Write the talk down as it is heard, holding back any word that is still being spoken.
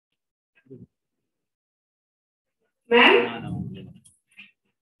Ma'am?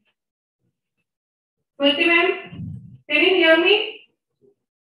 Smruti ma'am, can you hear me?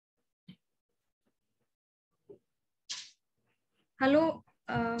 Hello,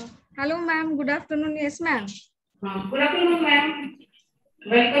 hello ma'am. Good afternoon. Yes, ma'am. Good afternoon, ma'am.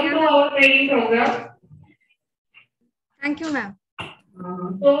 Welcome to our training program. Thank you, ma'am.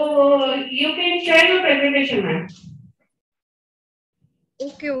 So you can share your presentation, ma'am.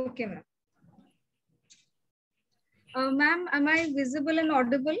 Okay, ma'am. Ma'am, am I visible and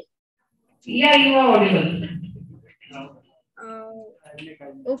audible? Yeah, you are audible.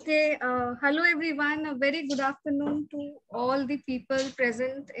 Okay. Hello, everyone. A very good afternoon to all the people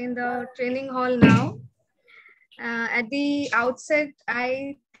present in the training hall now. At the outset,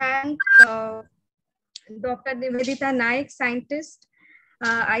 I thank Dr. Nivedita Naik, scientist,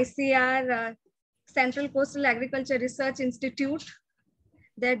 ICR, Central Coastal Agriculture Research Institute,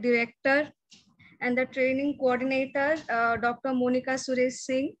 their director, and the training coordinator, Dr. Monica Suresh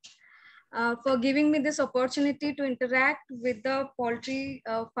Singh, for giving me this opportunity to interact with the poultry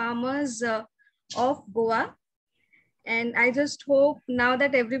farmers of Goa. And I just hope now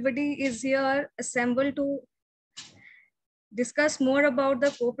that everybody is here assembled to discuss more about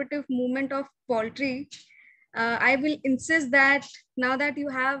the cooperative movement of poultry, I will insist that now that you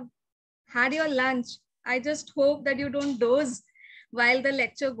have had your lunch, I just hope that you don't doze while the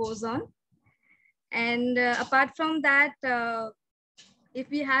lecture goes on. And apart from that, if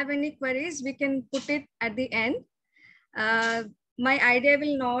we have any queries, we can put it at the end. My idea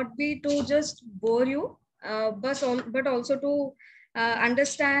will not be to just bore you, but also to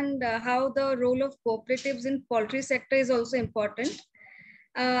understand how the role of cooperatives in poultry sector is also important.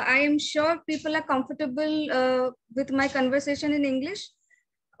 I am sure people are comfortable with my conversation in English,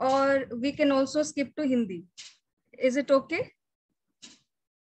 or we can also skip to Hindi. Is it okay?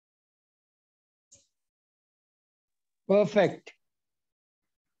 Perfect.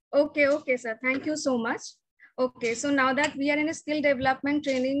 Okay, sir. Thank you so much. Okay, so now that we are in a skill development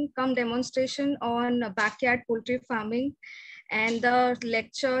training come demonstration on backyard poultry farming, and the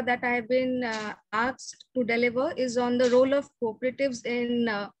lecture that I have been asked to deliver is on the role of cooperatives in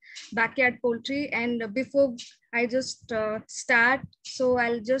backyard poultry. And before I just start, so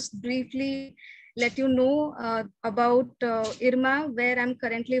I'll just briefly let you know about IRMA, where I'm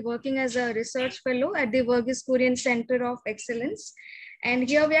currently working as a research fellow at the Verghese Kurian Center of Excellence. And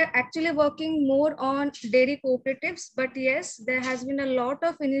here we are actually working more on dairy cooperatives, but yes, there has been a lot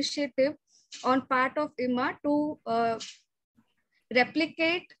of initiative on part of IRMA to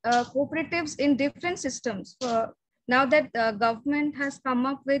replicate cooperatives in different systems. Now that the government has come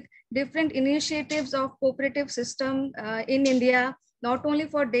up with different initiatives of cooperative system in India, not only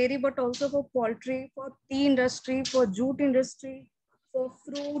for dairy, but also for poultry, for tea industry, for jute industry, for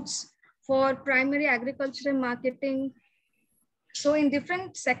fruits, for primary agriculture and marketing. So in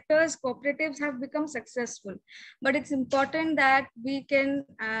different sectors, cooperatives have become successful, but it's important that we can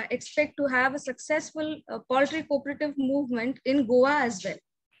expect to have a successful poultry cooperative movement in Goa as well,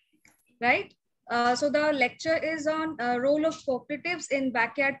 right? So the lecture is on role of cooperatives in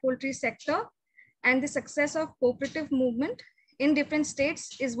backyard poultry sector, and the success of cooperative movement in different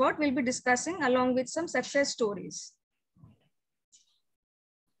states is what we'll be discussing, along with some success stories.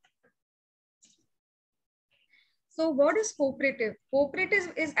 So what is cooperative?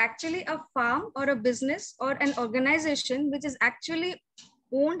 Cooperative is actually a farm or a business or an organization which is actually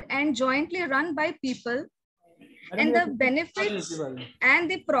owned and jointly run by people, and the benefits and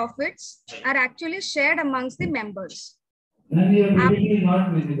the profits are actually shared amongst the members. Your PPT is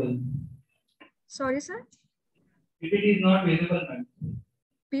not visible. Sorry, sir? PPT is not visible, ma'am.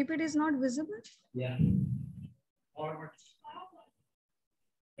 PPT is not visible? Yeah.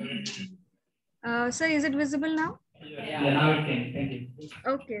 Sir, is it visible now? Yeah, now it can. Thank you.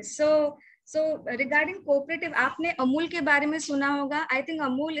 Okay, so regarding cooperative, आपने अमूल के बारे में सुना होगा. I think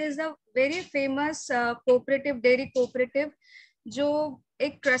Amul is a very famous cooperative, dairy cooperative, जो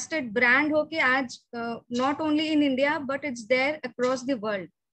एक trusted brand हो के आज not only in India but it's there across the world.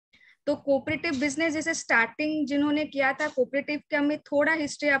 तो कोऑपरेटिव बिजनेस जैसे स्टार्टिंग जिन्होंने किया था कोऑपरेटिव का, मैं थोड़ा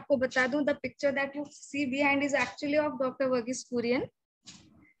हिस्ट्री आपको बता दूं. The picture that you see behind is actually of doctor Varghese Kurien,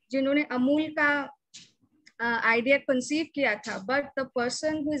 जिन्होंने अमूल का आइडिया कंसीव किया था. But the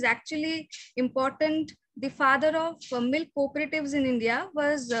person who is actually important, the father of milk cooperatives in India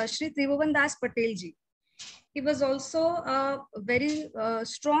was Shri Tribhuvan Das Patel ji. He was also a very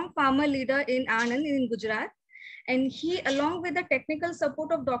strong farmer leader in Anand in Gujarat, and he, along with the technical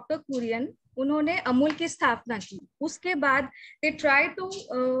support of Dr. Kurian, उन्होंने अमूल की स्थापना की. उसके बाद they tried to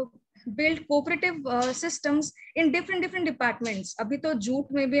build cooperative systems in different departments. अभी तो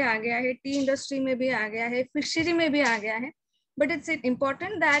jute में भी आ गया है, टी इंडस्ट्री में भी आ गया है, फिशरी में भी आ गया है. But it's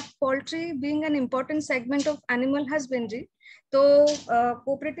important that poultry being an important segment of animal husbandry, तो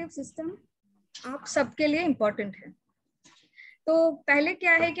cooperative system आप सबके लिए important है. तो पहले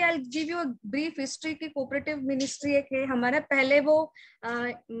क्या है कि I'll give you a brief history की cooperative ministry एक है हमारा. पहले वो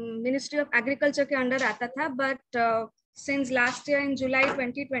Ministry of Agriculture के अंडर आता था, but since last year in July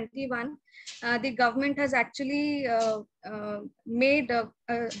 2021, the government has actually made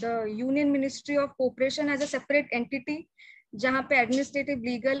the Union Ministry of Cooperation as a separate entity, जहाँ पे administrative,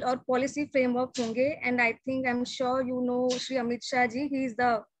 legal और policy framework होंगे. And I think I'm sure you know Shri Amit Shah ji, he is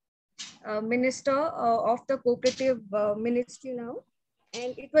the Minister of the Cooperative Ministry now.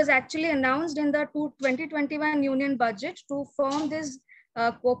 And it was actually announced in the 2021 Union Budget to form this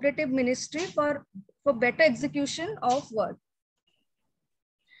cooperative ministry for better execution of work.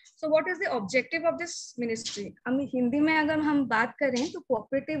 So what is the objective of this ministry? Hindi में अगर हम बात करें तो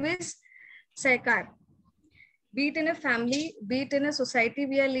cooperative is Sahakar. Be it in a family, be it in a society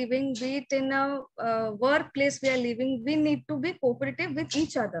we are living, be it in a workplace we are living, we need to be cooperative with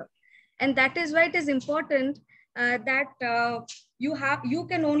each other. And that is why it is important that you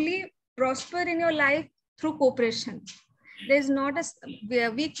can only prosper in your life through cooperation. There's not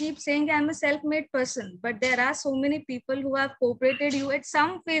we keep saying I'm a self-made person, but there are so many people who have cooperated you at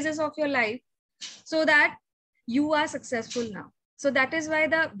some phases of your life so that you are successful now. So that is why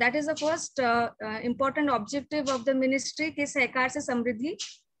that is the first important objective of the ministry, ki Sehkar se Samriddhi,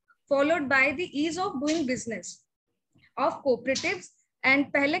 followed by the ease of doing business of cooperatives.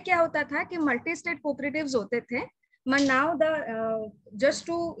 And पहले क्या होता था कि multi-state cooperatives होते थे, but now just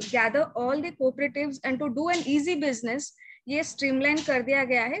to gather all the cooperatives and to do an easy business, ये streamline कर दिया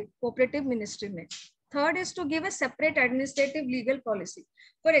गया है cooperative ministry में. Third is to give a separate administrative legal policy.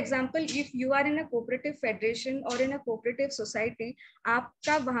 For example, if you are in a cooperative federation or in a cooperative society,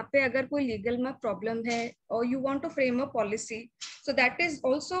 आपका वहाँ पे अगर कोई legal में problem है or you want to frame a policy, so that is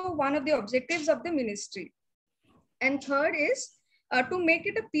also one of the objectives of the ministry. And third is to make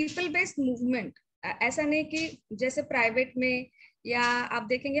it a people-based movement. ऐसा नहीं कि जैसे private में या आप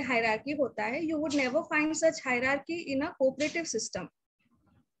देखेंगे hierarchy होता है, you would never find such hierarchy in a cooperative system.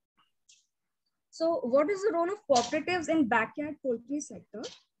 So what is the role of cooperatives in backyard poultry sector?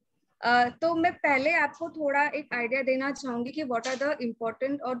 तो मैं पहले आपको थोड़ा एक आइडिया देना चाहूंगी कि what are the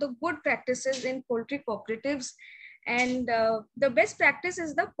important or the good practices in poultry cooperatives. And the best practice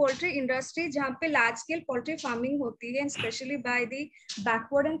is the poultry industry, जहाँ पे large scale poultry farming होती है, and especially by the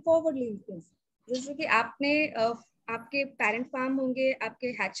backward and forward linkage. जैसे कि आपने आपके parent farm होंगे,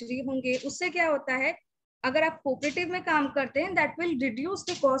 आपके hatchery होंगे, उससे क्या होता है, अगर आप cooperative में काम करते हैं, that will reduce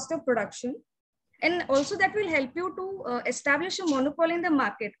the cost of production. And also that will help you to establish a monopoly in the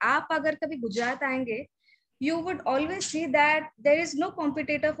market. आप अगर कभी गुजरात आएंगे, you would always see that there is no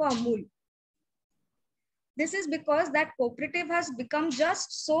competitor for Amul. This is because that cooperative has become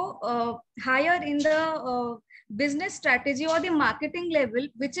just so higher in the business strategy or the marketing level,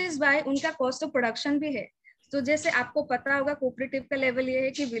 which is why उनका cost of production भी है. तो जैसे आपको पता होगा cooperative का level ये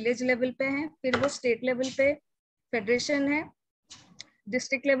है कि village level पे है, फिर वो state level पे federation है,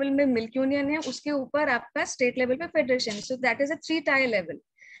 district level में milk union है, उसके ऊपर आपका state level पे federation. So that is a 3-tier level.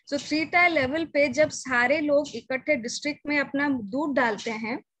 So 3-tier level पे जब सारे लोग इकट्ठे district में अपना दूध डालते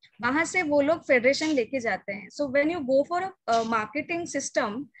हैं, वहां से वो लोग फेडरेशन लेके जाते हैं. So when you go for a marketing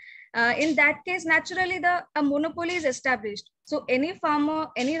system, in that case naturally a monopoly is established. So any farmer,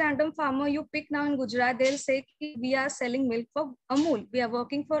 any random farmer you pick now in Gujarat, they'll say we are selling milk for Amul, we are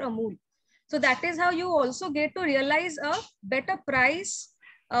working for Amul. So that is how you also get to realize a better price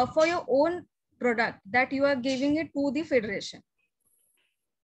for your own product that you are giving it to the federation.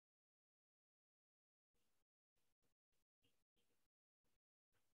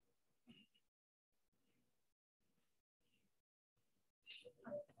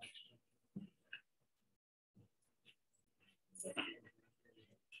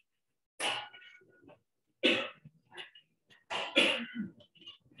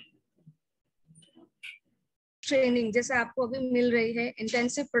 Training जैसे आपको अभी मिल रही है,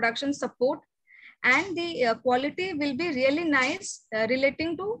 intensive production support, and the quality will be really nice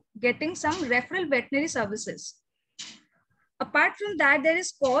relating to getting some referral veterinary services. Apart from that, there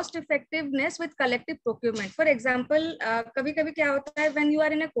is cost effectiveness with collective procurement. For example, कभी-कभी क्या होता है, when you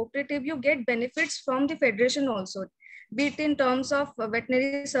are in a cooperative, you get benefits from the federation also, be it in terms of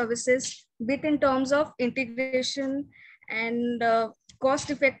veterinary services, be it in terms of integration and cost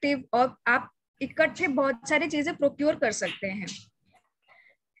effective, और आप इकट्ठे बहुत सारी चीजें प्रोक्योर कर सकते हैं.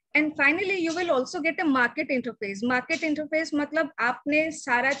 And finally, you will also get a market interface. Market interface मतलब आपने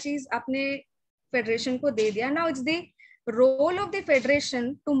सारा चीज अपने फेडरेशन को दे दिया. Now it's the role of the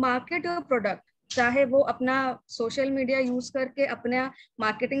federation to market your product. चाहे वो अपना सोशल मीडिया यूज करके अपना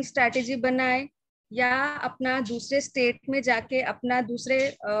मार्केटिंग स्ट्रेटेजी बनाए, या अपना दूसरे स्टेट में जाके अपना दूसरे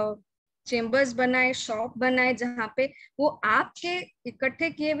चेम्बर्स बनाए, शॉप बनाए, जहाँ पे वो आपके इकट्ठे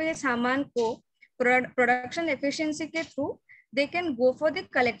किए हुए सामान को प्रोडक्शन एफिशिएंसी के through they can go for the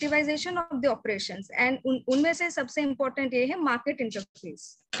collectivization of the operations. And उनमें से सबसे important ये है market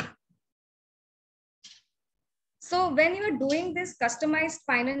interface. So when you are doing this customized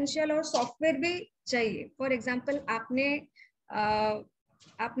financial और software भी चाहिए. For example, आपने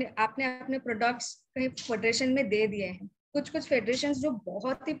अपने products कहीं फेडरेशन में दे दिए हैं. कुछ फेडरेशन जो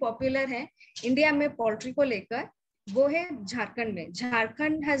बहुत ही पॉपुलर हैं इंडिया में पोल्ट्री को लेकर, वो है झारखंड में.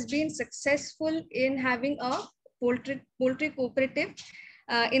 Jharkhand has been successful in having a poultry cooperative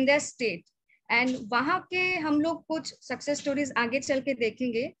in their state. And वहाँ के हम लोग कुछ सक्सेस स्टोरीज आगे चल के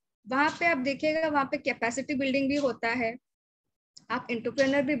देखेंगे. वहाँ पे आप देखिएगा, वहाँ पे कैपेसिटी बिल्डिंग भी होता है, आप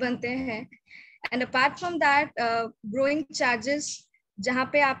एंटरप्रेन्योर भी बनते हैं. And apart from that growing charges, जहाँ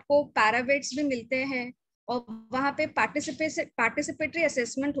पे आपको पैरावेट्स भी मिलते हैं, और वहाँ पे पार्टिसिपेटरी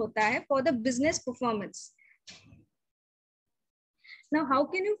असेसमेंट होता है for the business performance. Now, how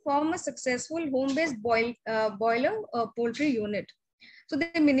can you form a successful home-based boiler poultry unit? So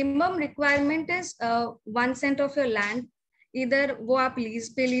the minimum requirement is 1 cent of your land. Either वो आप lease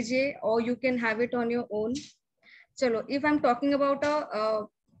पे लीजिए, or you can have it on your own. चलो, if I'm talking about a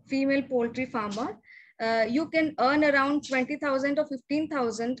female poultry farmer, you can earn around 20,000 or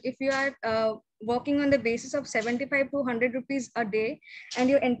 15,000 if you are working on the basis of 75 to 100 rupees a day, and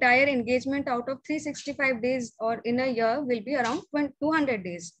your entire engagement out of 365 days or in a year will be around 200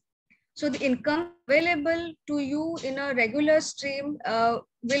 days. So the income available to you in a regular stream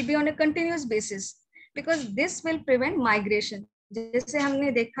will be on a continuous basis, because this will prevent migration. जैसे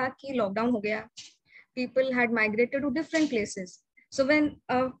हमने देखा कि lockdown हो गया, people had migrated to different places. So when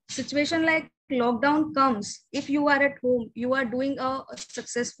a situation like lockdown comes, if you are at home, you are doing a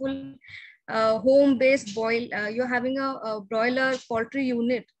successful home-based you're having a broiler poultry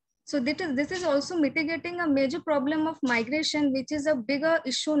unit. So this is also mitigating a major problem of migration, which is a bigger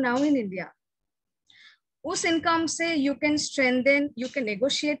issue now in India. उस income से you can strengthen, you can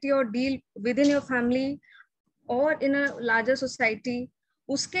negotiate your deal within your family or in a larger society.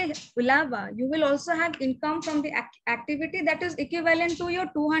 उसके अलावा you will also have income from the activity that is equivalent to your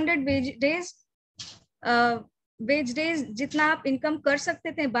 200 wage days. Wage days जितना आप income कर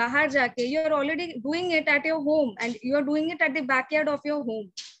सकते थे बाहर जाके, you are already doing it at your home, and you are doing it at the backyard of your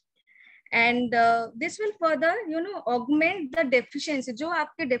home. And this will further, augment the deficiency जो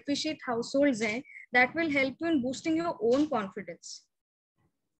आपके deficient households हैं, that will help you in boosting your own confidence.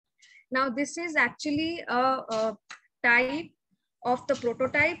 Now this is actually a type of the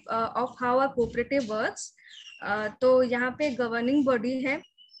prototype of how a cooperative works. तो यहाँ पे governing body है,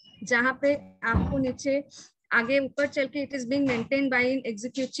 जहाँ पे आपको नीचे आगे ऊपर चल के it is being maintained by an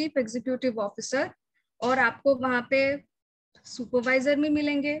chief executive officer, और आपको वहाँ पे supervisor भी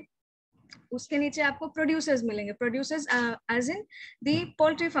मिलेंगे. उसके नीचे आपको producers मिलेंगे, producers as in the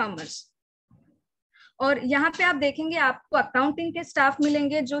poultry farmers. और यहाँ पे आप देखेंगे आपको अकाउंटिंग के स्टाफ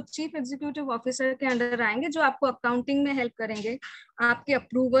मिलेंगे जो चीफ एग्जीक्यूटिव ऑफिसर के अंडर आएंगे, जो आपको अकाउंटिंग में हेल्प करेंगे, आपके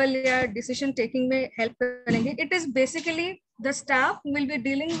अप्रूवल या डिसीजन टेकिंग में हेल्प करेंगे. It is basically the staff will be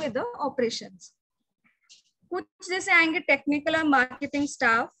dealing with the operations. कुछ जैसे आएंगे टेक्निकल और marketing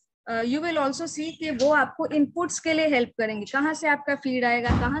staff, you will also see कि वो आपको इनपुट्स के लिए हेल्प करेंगे. कहाँ से आपका फीड आएगा,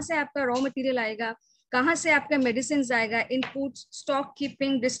 कहाँ से आपका रॉ मटेरियल आएगा, कहाँ से आपका मेडिसिन आएगा, inputs, stock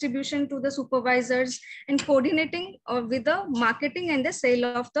keeping, distribution to the supervisors, and coordinating with the marketing and the cell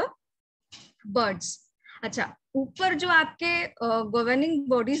of the birds. अच्छा, ऊपर जो आपके गवर्निंग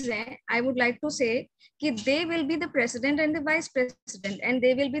बॉडीज हैं, आई वुड लाइक टू से कि they will be the president and the vice president, and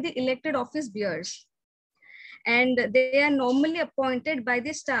they will be the elected office bears, and they are normally appointed by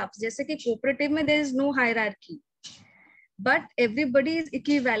the staff. जैसे कि cooperative में there is no hierarchy, but everybody is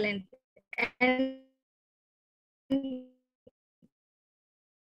equivalent. And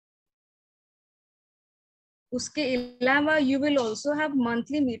उसके अलावा you will also have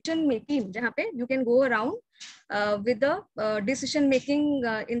monthly meeting making, जहाँ पे you can go around with the decision making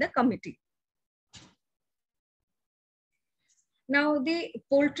in the committee. Now, the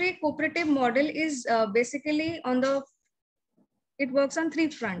poultry cooperative model is basically it works on 3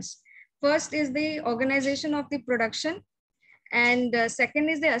 fronts. First is the organization of the production, and second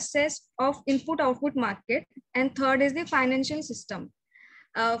is the assess of input-output market, and third is the financial system.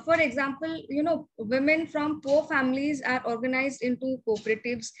 For example, women from poor families are organized into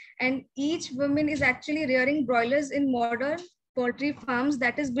cooperatives, and each woman is actually rearing broilers in modern poultry farms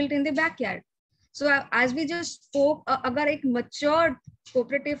that is built in the backyard. So as we just spoke, अगर एक matured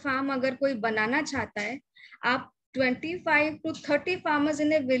cooperative farm अगर कोई बनाना चाहता है, आप 25 to 30 farmers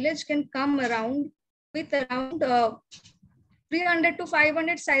in a village can come around with around 300 to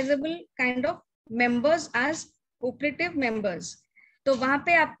 500 sizable kind of members as cooperative members. तो वहां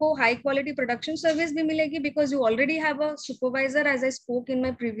पे आपको हाई क्वालिटी प्रोडक्शन सर्विस भी मिलेगी because you already have a supervisor as I spoke in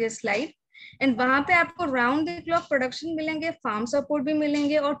my previous slide, and वहां पे आपको round the clock production मिलेंगे, फार्म सपोर्ट भी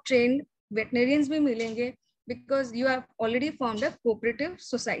मिलेंगे और ट्रेन्ड वेटनरियंस भी मिलेंगे because you have already formed a cooperative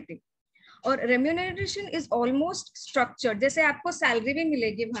society. और रेम्यूनरेशन इज ऑलमोस्ट स्ट्रक्चर्ड, जैसे आपको सैलरी भी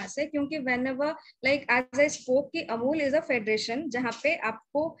मिलेगी वहां से, क्योंकि when ever like as I spoke की अमूल इज अ फेडरेशन जहाँ पे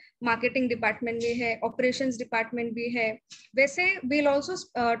आपको मार्केटिंग डिपार्टमेंट भी है, ऑपरेशंस डिपार्टमेंट भी है. वैसे we'll also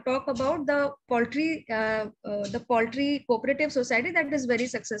talk about the poultry cooperative society that is very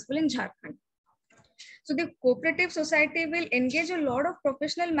successful in Jharkhand. So the cooperative society will engage a lot of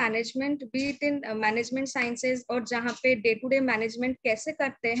professional management, be it in management sciences और जहाँ पे day to day management कैसे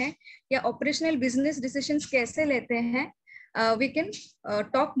करते हैं या operational business decisions कैसे लेते हैं, we can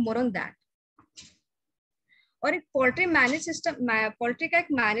talk more on that. और एक पोल्ट्री मैनेज सिस्टम, पोल्ट्री का एक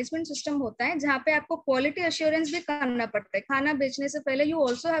मैनेजमेंट सिस्टम होता है जहाँ पे आपको क्वालिटी अश्योरेंस भी करना पड़ता है. खाना बेचने से पहले you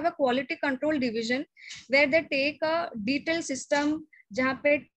also have a quality control division where they take a detail system जहाँ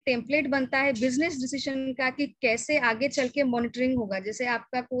पे टेम्पलेट बनता है बिजनेस डिसीजन का कि कैसे आगे चल के मॉनिटरिंग होगा. जैसे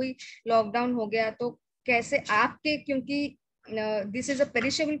आपका कोई लॉकडाउन हो गया तो कैसे आपके, क्योंकि this is a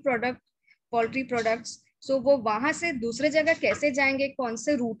perishable product poultry products, सो वो वहां से दूसरे जगह कैसे जाएंगे, कौन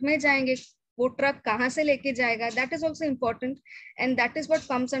से रूट में जाएंगे, वो ट्रक कहाँ से लेके जाएगा, that is also important and that is what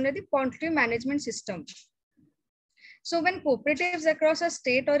comes under the poultry management system. So when cooperatives across a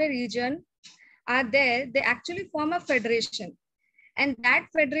state or a region are there, they actually form a federation, and that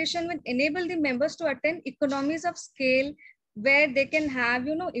federation will enable the members to attain economies of scale where they can have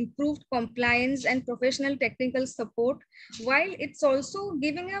improved compliance and professional technical support, while it's also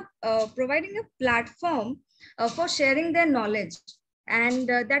giving a providing a platform for sharing their knowledge, and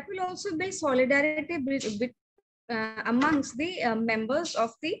that will also build solidarity amongst the members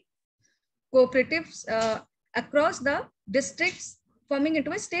of the cooperatives across the districts, forming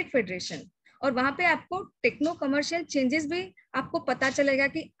into a state federation. और वहां पे आपको techno commercial changes भी आपको पता चलेगा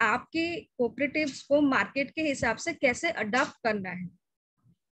कि आपकी कोऑपरेटिव्स को मार्केट के हिसाब से कैसे अडॉप्ट करना है.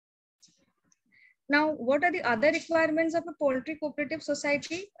 Now, what are the other requirements of a poultry cooperative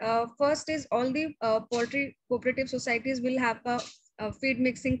society? First is all the poultry cooperative societies will have a feed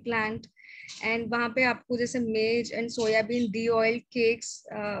mixing plant, and वहाँ पे आपको जैसे maize and soybean de-oiled cakes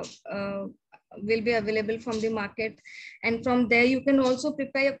will be available from the market, and from there you can also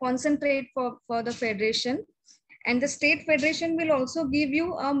prepare a concentrate for the federation, and the state federation will also give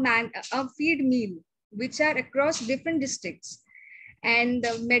you a feed meal which are across different districts, and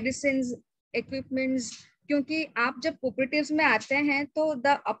medicines, equipments, क्योंकि आप जब cooperatives में आते हैं तो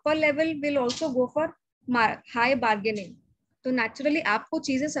the upper level will also go for high bargaining, तो naturally आपको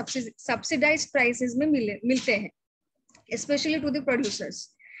चीजें subsidized prices में मिलते हैं, especially to the producers.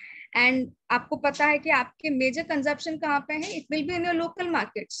 And आपको पता है कि आपके major consumption कहाँ पे है, it will be in your local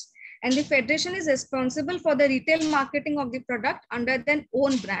markets, and the federation is responsible for the retail marketing of the product under their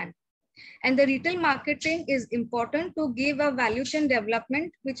own brand. And the retail marketing is important to give a value chain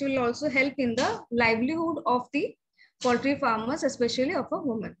development, which will also help in the livelihood of the poultry farmers, especially of a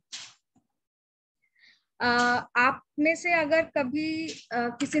woman. आप में से अगर कभी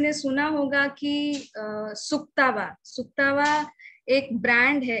किसी ने सुना होगा कि सुक्तावा एक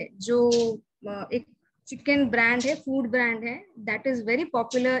ब्रांड है, जो एक चिकन ब्रांड है, फूड ब्रांड है, that is very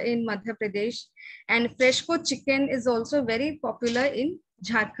popular in Madhya Pradesh, and फ्रेशको chicken is also very popular in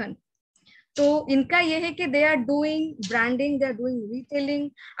Jharkhand. तो इनका ये है कि they are doing branding, they are doing retailing.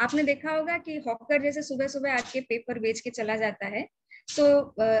 आपने देखा होगा कि हॉकर जैसे सुबह सुबह आके पेपर बेच के चला जाता है,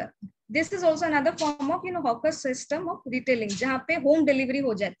 so this is also another form of hawker system of retailing, जहाँ पे होम डिलीवरी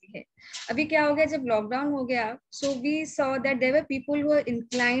हो जाती है. अभी क्या हो गया, जब लॉकडाउन हो गया, so we saw that there were people who are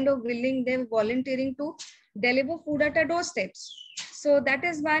inclined और willing, they were volunteering to deliver food at a door steps. So that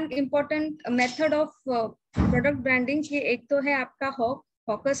is one important method of product branding कि एक तो है आपका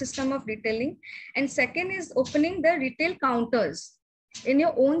hawker system of retailing, and second is opening the retail counters in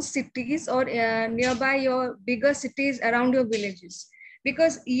your own cities or nearby your bigger cities around your villages,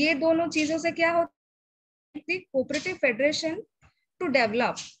 because ये दोनों चीजों से क्या होता है, cooperative federation to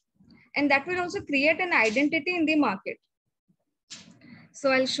develop, and that will also create an identity in the market.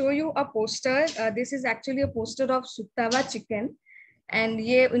 So I'll show you a poster. This is actually a poster of Suktava chicken, and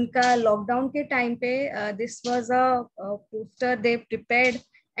ये उनका lockdown के टाइम पे this was a poster they prepared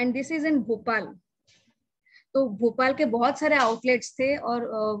and this is in Bhopal. तो भोपाल के बहुत सारे outlets थे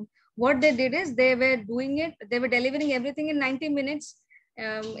और what they did is they were delivering everything in 90 minutes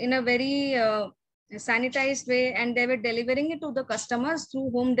in a very sanitized way, and they were delivering it to the customers through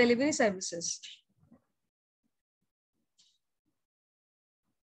home delivery services.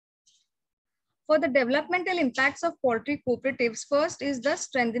 For the developmental impacts of poultry cooperatives, first is the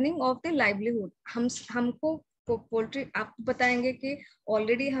strengthening of the livelihood. हमको poultry आपको बताएंगे कि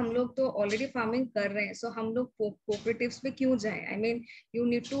already हम लोग तो already farming कर रहे हैं, सो हम लोग कोऑपरेटिव्स में क्यों जाएं? I mean you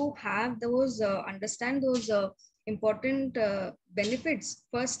need to have those understand those important benefits.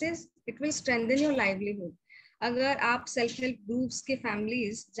 First is it will strengthen your livelihood. अगर आप सेल्फ हेल्प ग्रुप्स के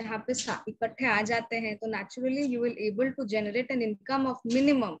फैमिलीज जहाँ पे इकट्ठे आ जाते हैं तो naturally you will able to generate an income of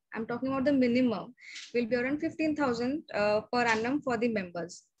minimum, I'm talking about the minimum, will be around 15,000 per annum for the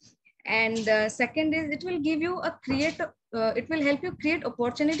members. And second is it will give you it will help you create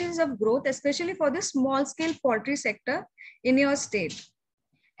opportunities of growth, especially for the small scale poultry sector in your state.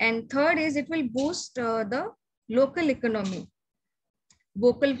 And third is it will boost the local economy.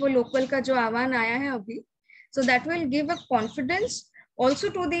 Vocal for local का जो आह्वान आया है अभी, so that will give a confidence also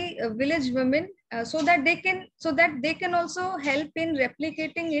to the village women, so that they can also help in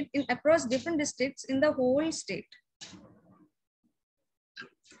replicating it across different districts in the whole state.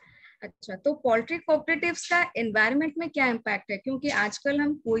 अच्छा, तो poultry cooperatives का environment में क्या इम्पैक्ट है? क्योंकि आजकल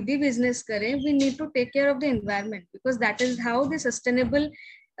हम कोई भी बिजनेस करें, we need to take care of the environment, because that is how the sustainable,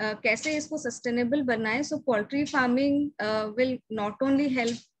 कैसे इसको सस्टेनेबल बनाए. सो poultry farming will not only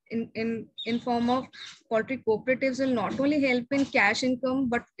help in form of poultry cooperatives will not only help in cash income,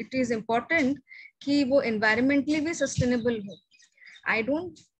 but it is important कि वो environmentally भी sustainable हो. I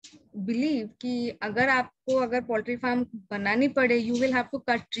don't believe कि अगर poultry farm बनानी पड़े, you will have to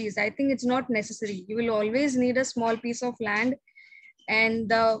cut trees. I think it's not necessary. You will always need a small piece of land, and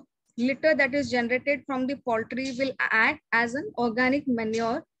the litter that is generated from the poultry will act as an organic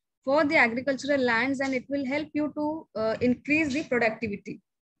manure for the agricultural lands, and it will help you to increase the productivity.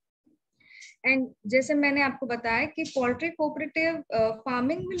 And जैसे मैंने आपको बताया कि poultry cooperative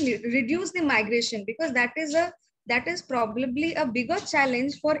farming will reduce the migration, because that is probably a bigger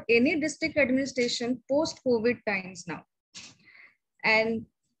challenge for any district administration post COVID times now. And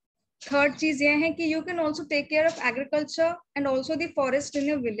third चीज ये है कि you can also take care of agriculture and also the forest in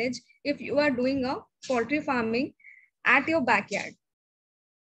your village if you are doing a poultry farming at your backyard.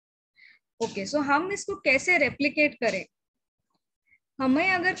 Okay, so हम इसको कैसे replicate करें? हमें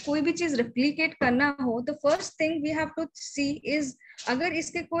अगर कोई भी चीज रेप्लिकेट करना हो तो first thing we have to C is, अगर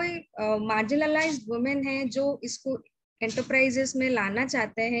इसके कोई मार्जिनलाइज्ड वुमेन है जो इसको एंटरप्राइजेस में लाना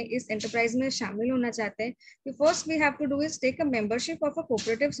चाहते हैं, इस एंटरप्राइज में शामिल होना चाहते हैं, तो first we have to do is take a membership of a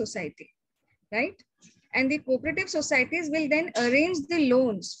cooperative society, right? And the cooperative societies will then arrange the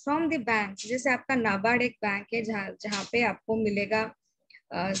loans from the bank. जैसे आपका नाबार्ड एक बैंक है जहाँ पे आपको मिलेगा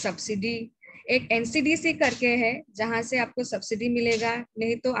सब्सिडी. एक एनसीडीसी करके है जहां से आपको सब्सिडी मिलेगा,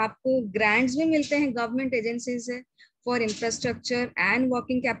 नहीं तो आपको ग्रांट्स भी मिलते हैं गवर्नमेंट एजेंसी से for infrastructure and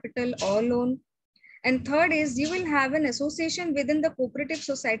working capital और loan. And third is you will have an association with in the cooperative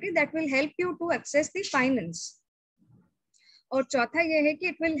society that will help you to access the finance. और चौथा ये है कि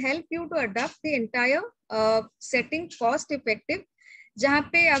it will help you to adopt the entire setting cost effective. जहाँ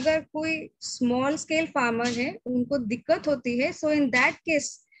पे अगर कोई small scale farmer है, उनको दिक्कत होती है, सो in that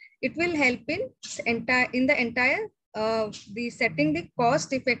case it will help in the entire the setting the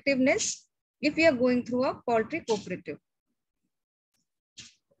cost effectiveness if we are going through a poultry cooperative.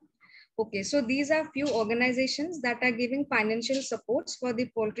 Okay, so these are few organizations that are giving financial supports for the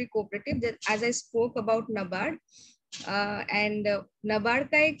poultry cooperative, that as I spoke about NABARD, and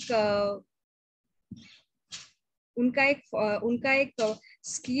NABARD का एक उनका एक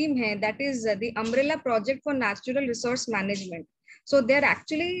scheme है, that is the umbrella project for natural resource management. So they're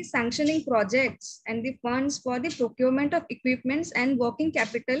actually sanctioning projects and the funds for the procurement of equipments and working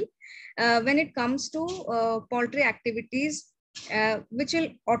capital when it comes to poultry activities, which will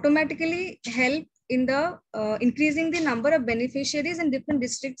automatically help in the increasing the number of beneficiaries in different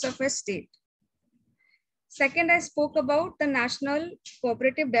districts of a state. Second, I spoke about the National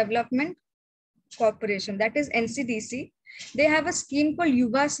Cooperative Development Corporation, that is NCDC. They have a scheme called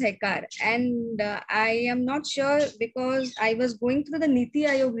Yuva Sehkar, and I am not sure because I was going through the Niti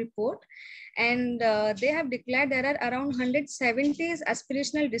Aayog report, and they have declared there are around 170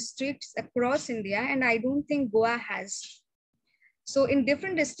 aspirational districts across India, and I don't think Goa has. So in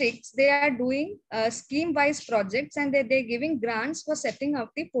different districts, they are doing scheme-wise projects, and they're giving grants for setting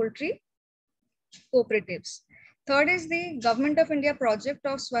up the poultry cooperatives. Third is the Government of India project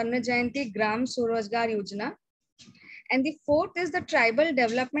of Swarna Jayanti Gram Swarojgar Yojana. And the fourth is the Tribal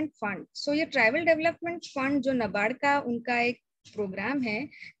Development Fund. So ये Tribal Development Fund जो NABARD का उनका एक program है,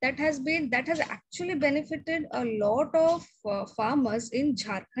 that has actually benefited a lot of farmers in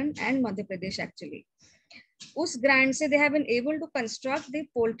Jharkhand and Madhya Pradesh actually. उस grant से they have been able to construct the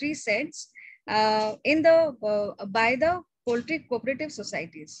poultry sheds by the poultry cooperative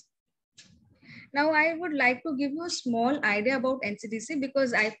societies. Now, I would like to give you a small idea about NCDC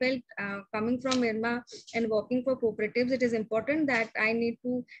because I felt coming from IRMA and working for cooperatives, it is important that I need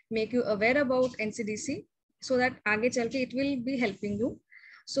to make you aware about NCDC so that आगे चल के it will be helping you.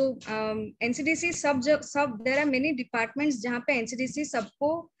 So NCDC सब there are many departments जहाँ पे NCDC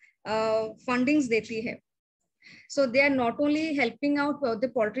सबको fundings देती है. So they are not only helping out the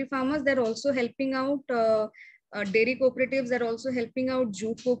poultry farmers, they're also helping out dairy cooperatives, are also helping out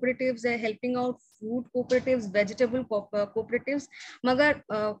jute cooperatives, they're helping out fruit cooperatives, vegetable cooperatives. Magar,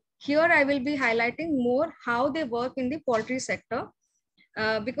 here I will be highlighting more how they work in the poultry sector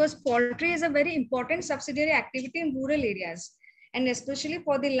because poultry is a very important subsidiary activity in rural areas and especially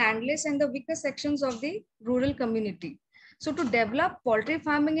for the landless and the weaker sections of the rural community. So to develop poultry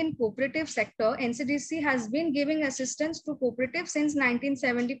farming in cooperative sector, NCDC has been giving assistance to cooperatives since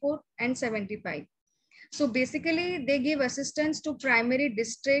 1974 and 75. So basically they give assistance to primary,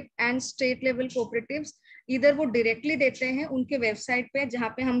 district and state level cooperatives. Either वो directly देते हैं उनके website पे जहाँ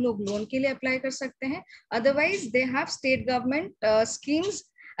पे हम लोग loan के लिए apply कर सकते हैं. Otherwise they have state government schemes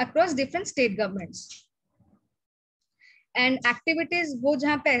across different state governments. And activities वो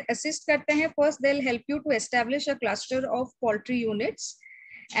जहाँ पे assist करते हैं, first they'll help you to establish a cluster of poultry units.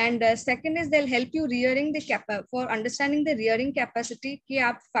 And second is they'll help you rearing the for understanding the rearing capacity कि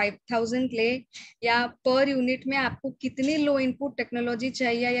आप 5,000 ले या per unit में आपको कितनी low input technology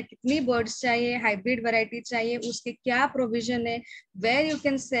चाहिए या कितनी birds चाहिए, hybrid variety चाहिए, उसके क्या provision है, where you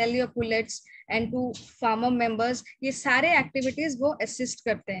can sell your pullets and to farmer members, ये सारे activities वो assist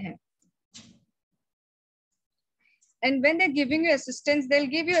करते हैं. And when they're giving you assistance, they'll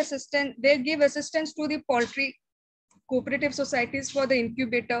give assistance to the poultry cooperative societies for the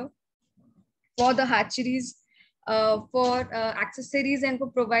incubator, for the hatcheries, for accessories and for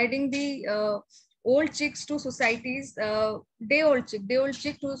providing the old chicks to societies, day old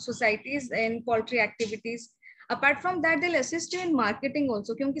chick to societies and poultry activities. Apart from that, they'll assist you in marketing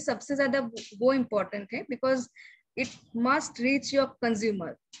also, क्योंकि सबसे ज़्यादा वो important है because it must reach your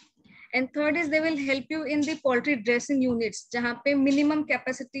consumer. And third is they will help you in the poultry dressing units, जहाँ पे minimum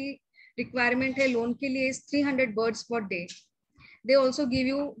capacity requirement है loan के लिए is 300 birds per day. They also give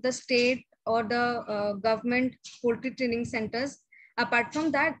you the state or the government poultry training centers. Apart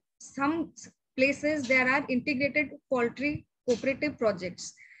from that, some places there are integrated poultry cooperative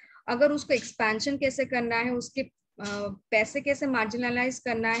projects. अगर उसको expansion कैसे करना है, उसके पैसे कैसे marginalize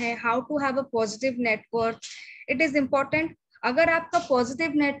करना है, how to have a positive net worth, it is important. अगर आपका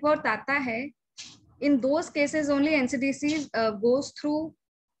positive net worth आता है, in those cases only NCDC goes through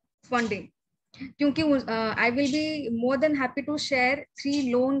funding. क्योंकि I will be more than happy to share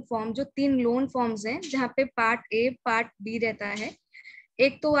 3 loan forms, जो 3 loan forms हैं, जहाँ पे part A, part B रहता है.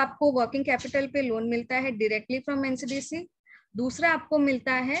 एक तो आपको working capital पे loan मिलता है directly from NCDC, दूसरा आपको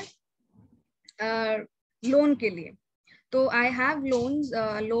मिलता है loan के लिए. So I have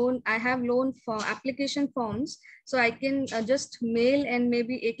loan for application forms, so I can just mail and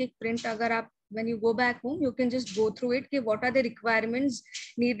maybe एक print अगर आप when you go back home, you can just go through it, what are the requirements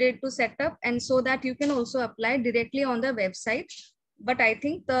needed to set up, and so that you can also apply directly on the website. But I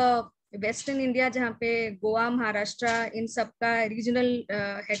think the Western India, जहाँ पे Goa, Maharashtra, इन सब का regional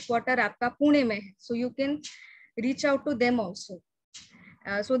headquarter आपका पुणे में है, so you can reach out to them also.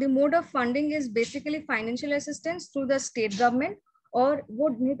 So the mode of funding is basically financial assistance through the state government, और वो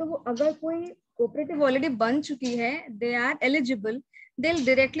नहीं तो वो अगर कोई cooperative already बन चुकी है, they are eligible, they'll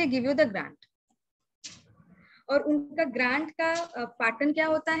directly give you the grant. और उनका ग्रांट का पैटर्न क्या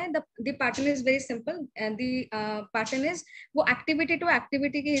होता है? The pattern is very simple, and the pattern is वो एक्टिविटी टू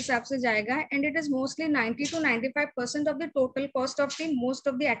एक्टिविटी के हिसाब से जाएगा, and it is mostly 90 to 95% of the total cost of the most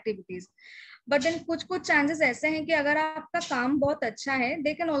of the activities. But then कुछ chances ऐसे हैं कि अगर आपका काम बहुत अच्छा है,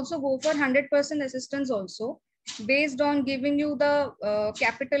 they can also go for 100% assistance also, based on giving you the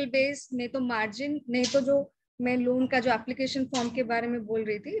capital base, नहीं तो margin, नहीं तो जो मैं लोन का जो एप्लीकेशन फॉर्म के बारे में बोल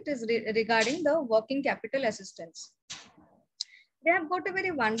रही थी, it is regarding the working capital assistance. They have got a very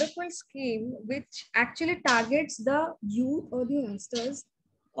wonderful scheme which actually targets the youth or the youngsters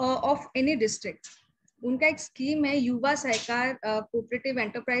of any district. उनका एक स्कीम है युवा सहकार cooperative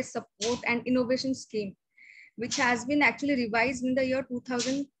enterprise support and innovation scheme, which has been actually revised in the year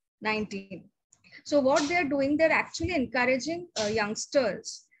 2019. So what they are doing, they're actually encouraging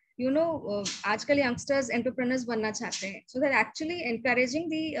youngsters. आजकल youngsters entrepreneurs बनना चाहते हैं. So they're actually encouraging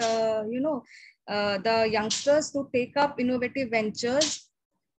the youngsters to take up innovative ventures.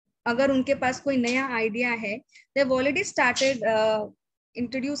 अगर उनके पास कोई नया idea है, they've already started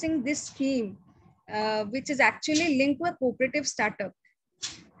introducing this scheme, which is actually linked to a cooperative startup.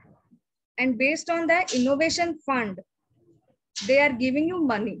 And based on the innovation fund, they are giving you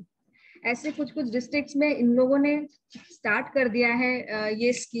money. ऐसे कुछ कुछ districts में इन लोगों ने स्टार्ट कर दिया है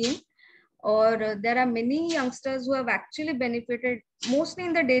ये स्कीम. और there are many youngsters who have actually benefited mostly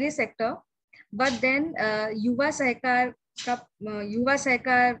in the dairy sector. But then युवा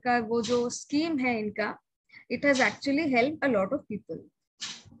सहकार का वो जो स्कीम है इनका, it has actually help a lot of people.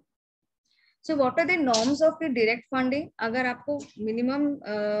 So what are the norms of the direct funding? अगर आपको minimum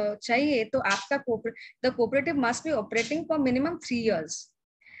चाहिए तो आपका the cooperative must be operating for minimum 3 years.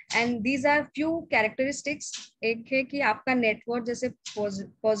 And these are few characteristics. एक है कि आपका network जैसे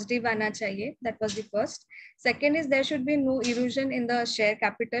positive आना चाहिए. That was the first. Second is there should be no erosion in the share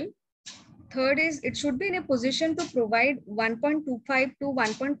capital. Third is it should be in a position to provide 1.25 to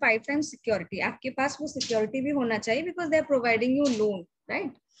 1.5 times security. आपके पास वो security भी होना चाहिए because they are providing you loan,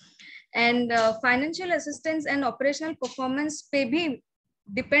 right? And financial assistance and operational performance पे भी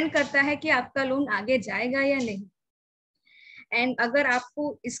depend करता है कि आपका लोन आगे जाएगा या नहीं. And अगर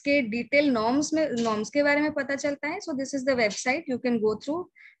आपको इसके डिटेल नॉर्म्स के बारे में पता चलता है, so this is the website. You can go through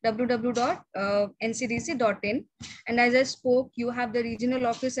www.ncdc.in. And as I spoke, you have the regional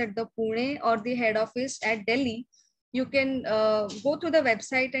office at the Pune or the head office at Delhi. You can go to the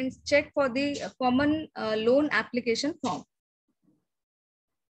website and check for the common loan application form.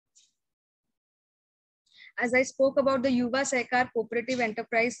 As I spoke about the Yuva Sehkar Cooperative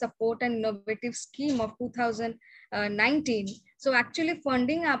Enterprise Support and Innovative Scheme of 2019. So actually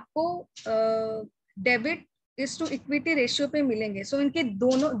funding आपको debit is to equity ratio पे मिलेंगे. So इनके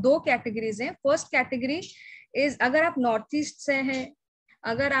दो categories हैं. First category is अगर आप North East से हैं,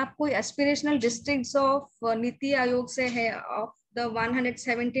 अगर आप कोई aspirational districts of NITI Aayog से है, of the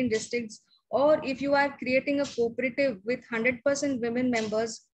 117 districts, or if you are creating a cooperative with 100% women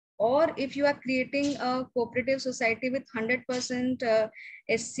members, or if you are creating a cooperative society with 100%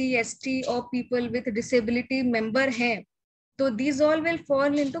 SC, ST or people with disability member हैं, तो these all will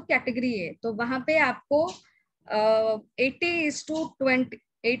fall into category A. तो वहाँ पे आपको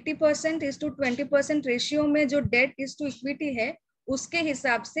 80% is to 20% ratio में जो date is to equity है, उसके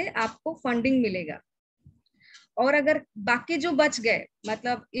हिसाब से आपको फंडिंग मिलेगा. और अगर बाकी जो बच गए,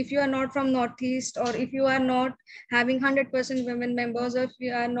 मतलब if you are not from Northeast, or if you are not having 100% women members, or if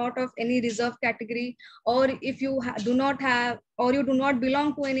you are not of any reserve category, or if you do not have, or you do not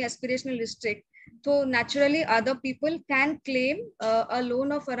belong to any aspirational district, so naturally other people can claim a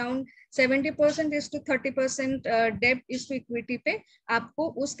loan of around 70% is to 30% debt is to equity पे आपको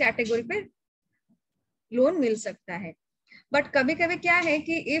उस category पे loan मिल सकता है. But कभी कभी क्या है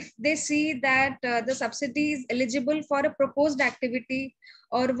कि if they see that the subsidy is eligible for a proposed activity,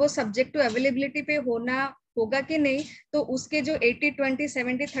 और वो सब्जेक्ट टू अवेलेबिलिटी पे होगा कि नहीं, तो उसके जो 80-20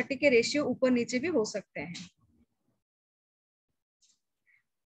 70-30 के रेशियो ऊपर नीचे भी हो सकते हैं.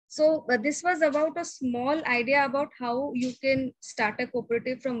 So this was about a small idea about how you can start a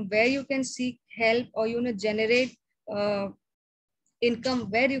cooperative, from where you can seek help, or generate income,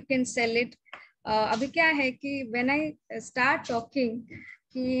 where you can sell it. अभी क्या है कि when I start talking,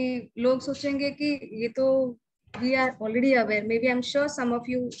 कि लोग सोचेंगे कि ये तो we are already aware, maybe I'm sure some of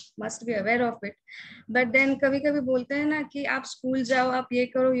you must be aware of it, but then कभी कभी बोलते हैं ना कि आप स्कूल जाओ, आप ये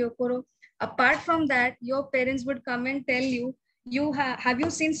करो. Apart from that, your parents would come and tell you, have you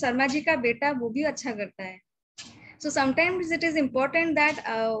seen Sharma ji का बेटा, वो भी अच्छा करता है. So sometimes it is important that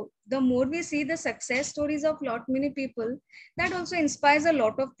the more we see the success stories of lot many people, that also inspires a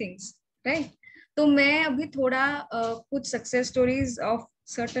lot of things, right? तो मैं अभी थोड़ा कुछ success stories of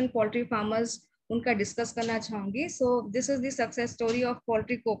certain poultry farmers उनका discuss करना चाहूंगी. So this is the success story of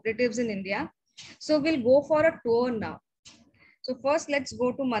poultry cooperatives in India. So will go for a tour now. So first let's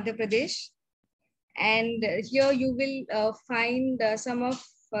go to Madhya Pradesh, and here you will find some of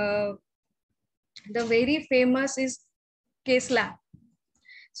the very famous is Kesla.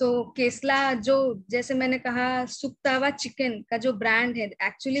 सो केसला, जो जैसे मैंने कहा सुक्तावा chicken का जो brand है,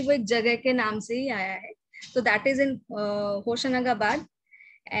 actually वो एक जगह के नाम से ही आया है. तो that is in Hoshangabad.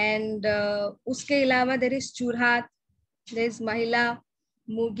 And उसके अलावा देयर इज चूरहाट, देयर इज महिला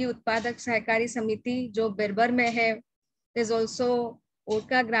मुर्गी उत्पादक सहकारी समिति जो बेरबर में है. देयर इज ऑल्सो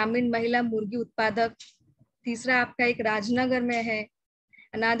ओरका ग्रामीण महिला मुर्गी उत्पादक. तीसरा आपका एक राजनगर में है.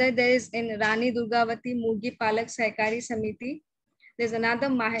 Another there is in Rani Durgavati मुर्गी पालक सहकारी समिति. There's another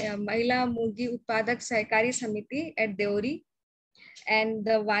Mahila Murgi Utpadak Sahkari Samiti at Deori, and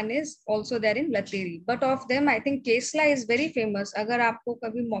the one is also there in Lateri. But of them, I think Kesla is very famous. Agar aapko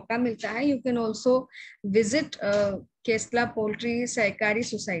kabhi mauka milta hai, you can also visit Kesla Poultry Sahkari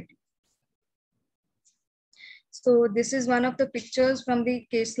Society. So this is one of the pictures from the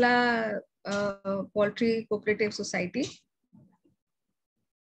Kesla Poultry Cooperative Society.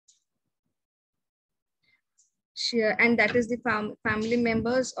 And that is the family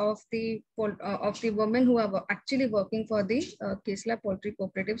members of the women who are actually working for the Kesla Poultry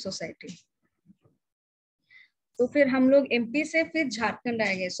Cooperative Society. तो फिर हम लोग MP से फिर झारखंड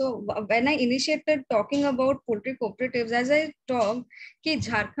आए गए. So when I initiated talking about poultry cooperatives, as I talk कि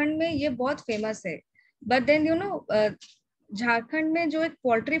झारखंड में ये बहुत फेमस है, but then you know Jharkhand में जो एक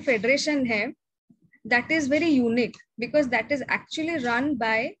पोल्ट्री फेडरेशन है, that is very unique because that is actually run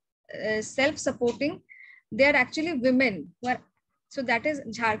by self-supporting. They are actually women who are, so that is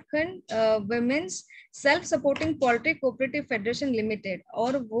Jharkhand Women's Self-Supporting Poultry Cooperative Federation Limited,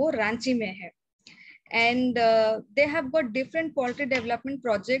 और वो रांची में है. And they have got different poultry development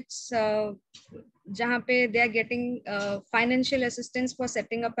projects जहाँ पे they are getting financial assistance for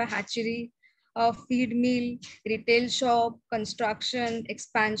setting up a hatchery, feed mill, retail shop, construction,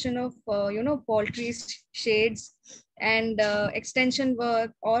 expansion of poultry sheds, and extension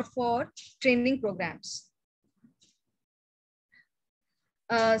work, or for training programs.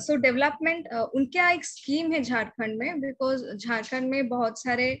 So development उनके एक scheme है झारखंड में, because Jharkhand में बहुत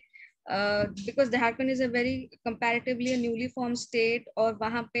सारे because Jharkhand is a very comparatively a newly formed state, और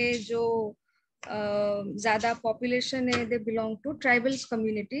वहाँ पे जो ज़्यादा population है, they belong to tribal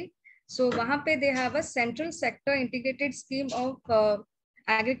community. So वहाँ पे they have a central sector integrated scheme of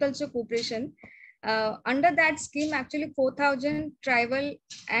agriculture cooperation. Under that scheme, actually 4,000 tribal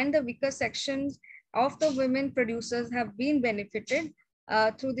and the weaker sections of the women producers have been benefited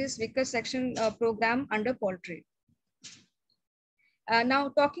through this weaker section program under poultry. Now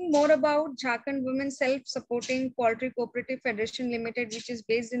talking more about Jharkhand Women Self-Supporting Poultry Cooperative Federation Limited, which is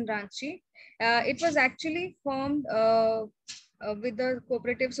based in Ranchi. It was actually formed with the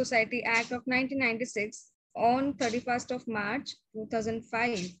Cooperative Society Act of 1996 on 31st of March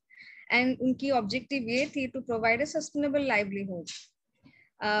 2005. And unki objective ye thi to provide a sustainable livelihood.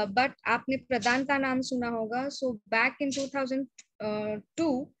 But aapne Pradhan ka naam suna hoga. So back in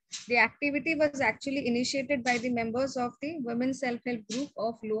 2002, the activity was actually initiated by the members of the Women's Self-Help Group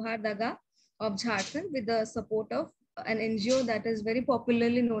of Lohardaga of Jharkhand with the support of an NGO that is very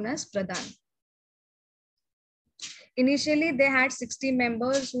popularly known as Pradhan. Initially, they had 60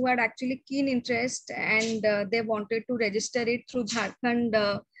 members who had actually keen interest, and they wanted to register it through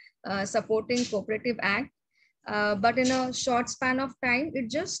Jharkhand Supporting Cooperative Act. But in a short span of time, it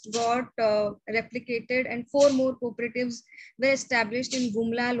just got replicated, and 4 more cooperatives were established in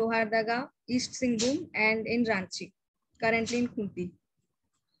Gumla, Lohardaga, East Singhbum, and in Ranchi, currently in Khunti.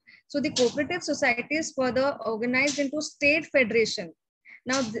 So the cooperative society is further organized into state federation.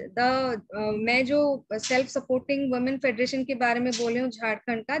 Now the मैं जो self-supporting women federation के बारे में बोल रही हूँ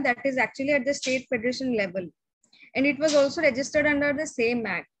झारखंड का, that is actually at the state federation level, and it was also registered under the same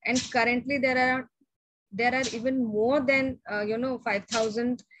act. And currently there are even more than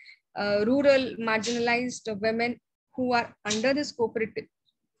 5,000 rural marginalized women who are under this cooperative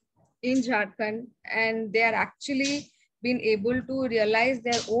in Jharkhand, and they are actually been able to realize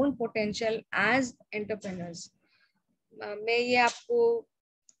their own potential as entrepreneurs. मैं ये आपको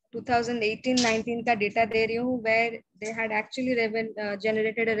 2018-19 का data दे रही हूँ, where they had actually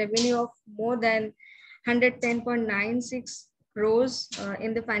generated a revenue of more than 110.96 crores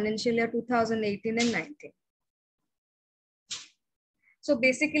in the financial year 2018 and 19. So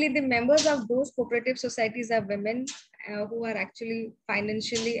basically, the members of those cooperative societies are women who are actually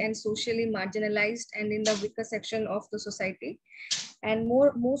financially and socially marginalized and in the weaker section of the society. And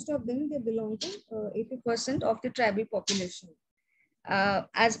most of them, they belong to 80% of the tribal population.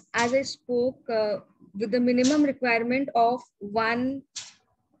 As I spoke, with the minimum requirement of 1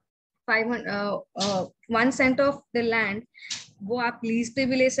 cent of the land, वो आप lease पे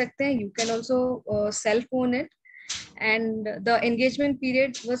भी ले सकते हैं. You can also self-own it. And the engagement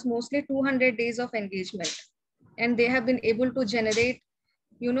period was mostly 200 days of engagement. And they have been able to generate,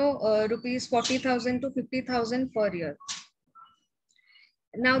 rupees 40,000 to 50,000 per year.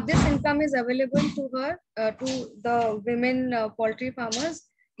 Now this income is available to the women poultry farmers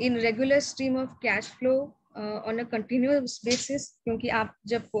in regular stream of cash flow on a continuous basis.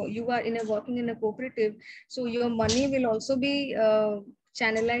 Because you are working in a cooperative, so your money will also be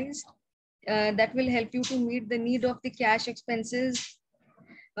channelized. That will help you to meet the need of the cash expenses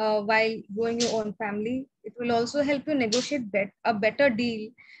while growing your own family. It will also help you negotiate a better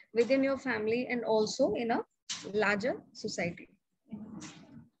deal within your family and also in a larger society.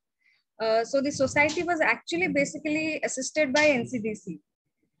 So the society was actually basically assisted by NCDC,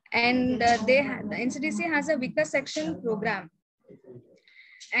 and the NCDC has a weaker section program,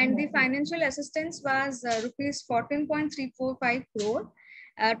 and the financial assistance was rupees 14.345 crore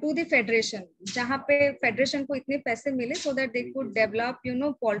to the federation, जहाँ पे federation को इतने पैसे मिले so that they could develop,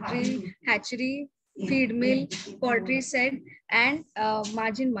 poultry hatchery, feed mill, poultry shed, and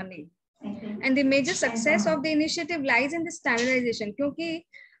margin money. And the major success of the initiative lies in the standardization, क्योंकि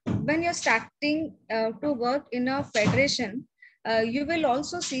when you're starting to work in a federation, you will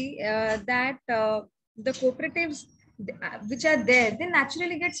also see that the cooperatives which are there, they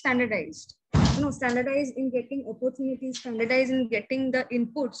naturally get standardized. Standardized in getting opportunities, standardized in getting the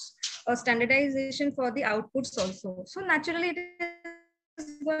inputs, or standardization for the outputs also. So naturally, it is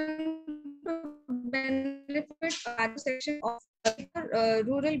going to benefit a larger section of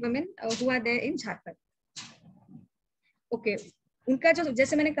rural women who are there in Jharkhand. Okay, उनका जो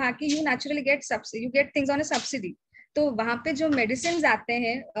जैसे मैंने कहा कि you naturally get subsidy, you get things on a subsidy. तो वहां पे जो medicines आते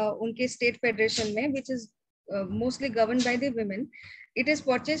हैं उनके state federation में, which is mostly governed by the women, it is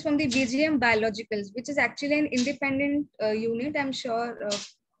purchased from the BGM Biologicals, which is actually an independent unit. I'm sure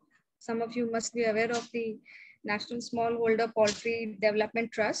some of you must be aware of the National Smallholder Poultry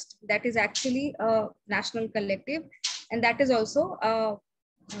Development Trust. That is actually a national collective, and that is also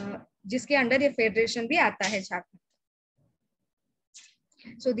जिसके under ये federation भी आता है Jharkhand.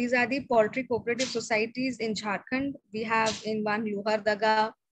 So these are the poultry cooperative societies in Jharkhand. We have in one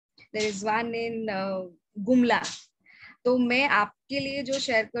Lohardaga, there is one in Gumla. तो मैं आपके लिए जो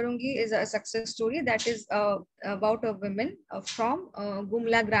शेयर करूंगी is a success story that is about a woman from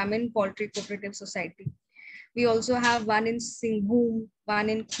Gumla Gramin Poultry Cooperative Society. We also have one in Singhbhum, one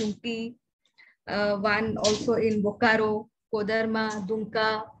in Khunti, one also in Bokaro, Kodarma,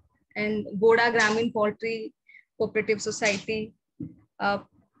 Dumka, and Boda Gramin Poultry Cooperative Society,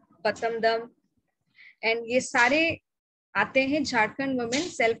 Patamdam, and ये सारे आते हैं Jharkhand women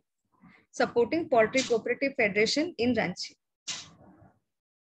self supporting Poultry Cooperative Federation in Ranchi.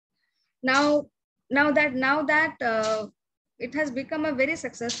 Now that it has become a very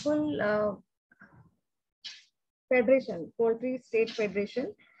successful federation, Poultry State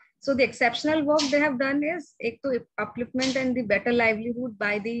Federation. So the exceptional work they have done is एक तो upliftment and the better livelihood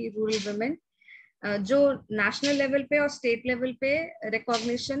by the rural women, जो national level पे और state level पे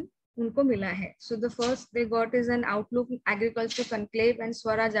recognition उनको मिला है. So the first they got is an Outlook Agriculture Conclave and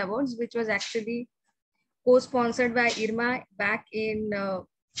Swaraj Awards, which was actually co-sponsored by IRMA back in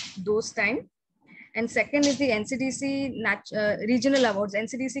those time. And second is the NCDC regional awards.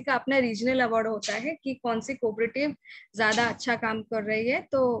 NCDC का अपना regional award होता है कि कौन सी cooperative ज़्यादा अच्छा काम कर रही है,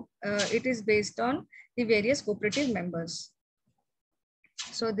 तो it is based on the various cooperative members.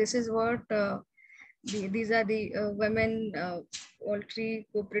 So this is what these are the women poultry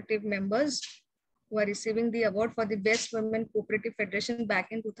cooperative members who are receiving the award for the best women cooperative federation back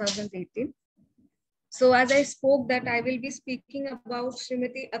in 2018. So as I spoke that I will be speaking about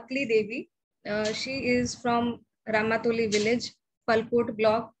Smruti Akli Devi. She is from Ramatoli village, Palkot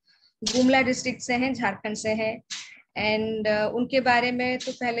block, Gumla district से हैं, झारखंड से हैं. And उनके बारे में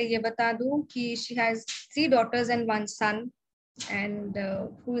तो पहले ये बता दूं कि she has 3 daughters and 1 son, and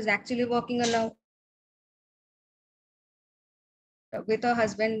who is actually working on with her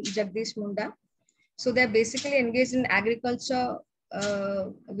husband Jagdish Munda. So they're basically engaged in agriculture,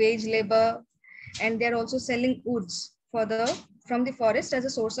 wage labor, and they're also selling woods from the forest as a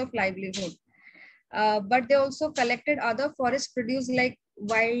source of livelihood. But they also collected other forest produce like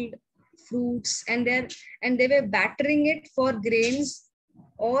wild fruits, and they were battering it for grains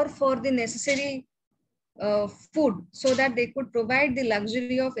or for the necessary food, so that they could provide the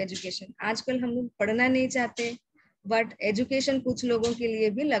luxury of education. आजकल हम लोग पढ़ना नहीं चाहते, but education कुछ लोगों के लिए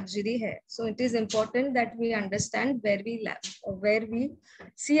भी luxury है. So it is important that we understand where we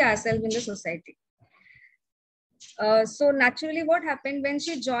see ourselves in the society. So naturally, what happened when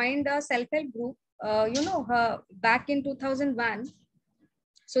she joined a self-help group, her back in 2001.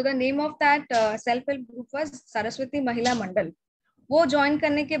 So the name of that self-help group was Saraswati Mahila Mandal. वो join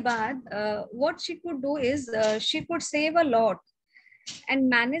करने के बाद what she could do is she could save a lot and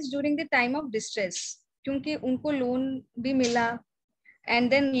manage during the time of distress, क्योंकि उनको loan भी मिला.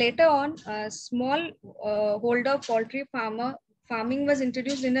 And then later on, small holder poultry farming was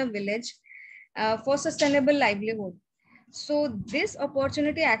introduced in a village for sustainable livelihood. So this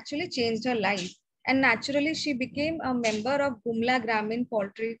opportunity actually changed her life, and naturally she became a member of Gumla Gramin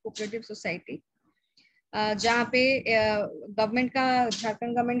Poultry Cooperative Society. जहाँ पे government का,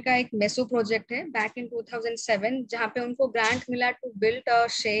 Jharkhand government का एक meso project है back in 2007, जहाँ पे उनको grant मिला to build a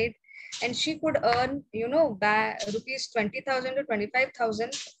shade and she could earn rupees 20,000 to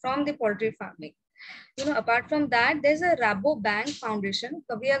 25,000 from the poultry farming. Apart from that, there's a Rabo Bank Foundation.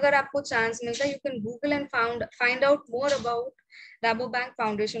 कभी अगर आपको chance मिलता है, you can Google and find out more about Rabo Bank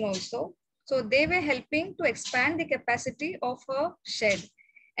Foundation also. So they were helping to expand the capacity of her shed,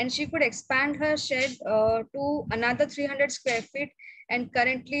 and she could expand her shed to another 300 square feet, and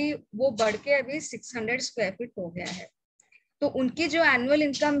currently वो बढ़ के अभी 600 square feet हो गया है. तो उनकी जो एनुअल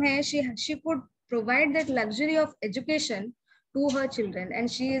इनकम है, she could provide that luxury of education to her children,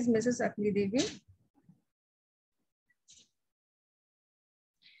 and she is Mrs. Akli Devi.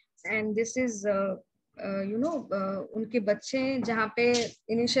 And this is उनके बच्चे, जहाँ पे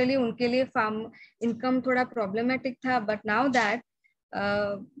इनिशियली उनके लिए फार्म इनकम थोड़ा प्रॉब्लमेटिक था, but now that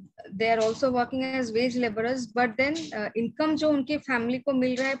they are also working as wage laborers, but then income जो उनकी फैमिली को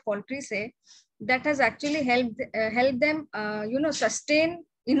मिल रहा है पोल्ट्री से, that has actually helped them sustain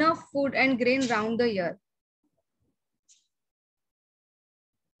enough food and grain round the year.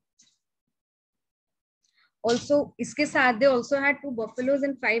 Also इसके साथ they also had 2 buffaloes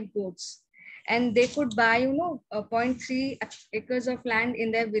and 5 goats, and they could buy 0.3 acres of land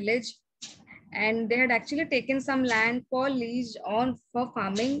in their village, and they had actually taken some land for lease on for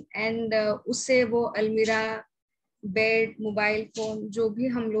farming, and उससे वो अलमीरा, bed, mobile phone, जो भी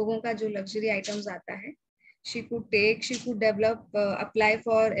हम लोगों का जो luxury items आता है, she could develop, apply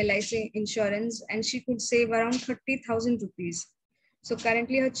for LIC insurance, and she could save around 30,000 rupees. So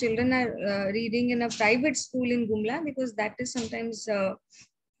currently her children are reading in a private school in Gumla, because that is sometimes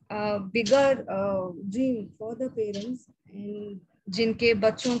bigger dream for the parents, and जिनके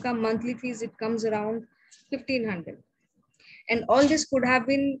बच्चों का monthly fees it comes around 1,500. And all this could have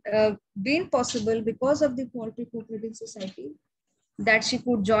been possible because of the Poultry Cooperative Society that she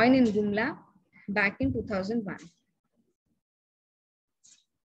could join in Gumla back in 2001.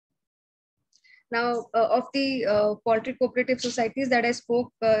 Now, of the poultry cooperative societies that I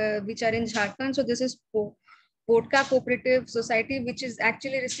spoke, which are in Jharkhand, so this is Potka Cooperative Society, which is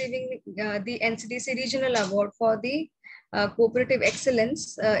actually receiving the NCDC Regional Award for the Cooperative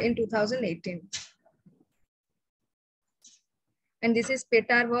Excellence in 2018. And this is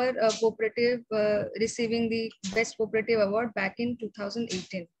Petarwar Cooperative receiving the Best Cooperative Award back in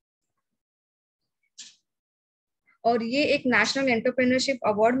 2018. और ये एक national entrepreneurship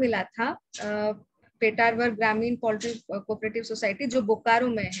award मिला था पेटारवर ग्रामीण poultry cooperative society, जो बोकारो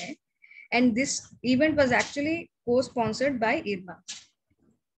में है, and this event was actually को sponsored by IRMA,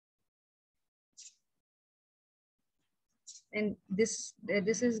 and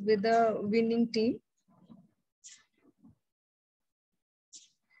this is with the winning team.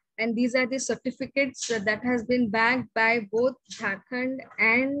 And these are the certificates that has been backed by both Jharkhand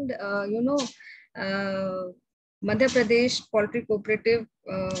and Madhya Pradesh poultry cooperative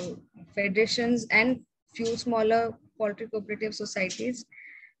federations and few smaller poultry cooperative societies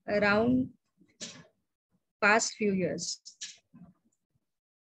around past few years.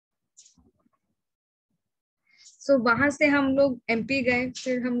 So वहां से हम लोग MP गए,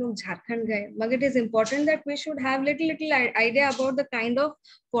 फिर हम लोग झारखंड गए. But it is important that we should have little idea about the kind of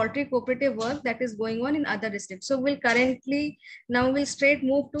poultry cooperative work that is going on in other districts. So we'll straight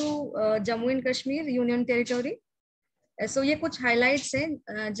move to Jammu and Kashmir Union Territory. So ये कुछ highlights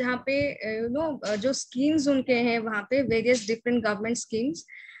हैं जहाँ पे जो schemes उनके हैं, वहाँ पे various different government schemes,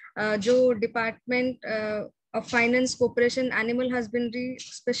 जो Department of Finance, Corporation, Animal Husbandry,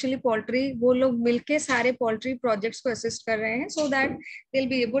 especially poultry, वो लोग मिलके सारे poultry projects को assist कर रहे हैं, so that they'll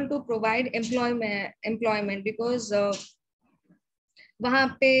be able to provide employment, because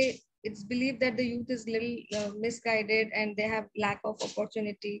वहाँ पे it's believed that the youth is little misguided and they have lack of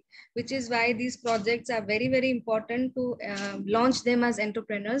opportunity, which is why these projects are very, very important to launch them as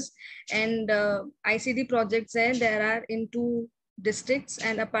entrepreneurs. And ICD projects there are in 2 districts,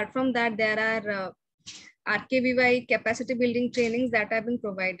 and apart from that there are RKVY capacity building trainings that have been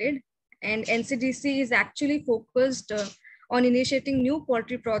provided, and NCDC is actually focused on initiating new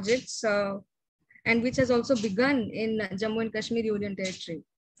poultry projects, and which has also begun in Jammu and Kashmir Union Territory.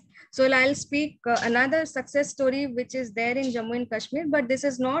 So I'll speak another success story which is there in Jammu and Kashmir, but this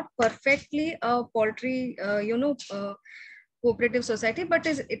is not perfectly a poultry cooperative society, but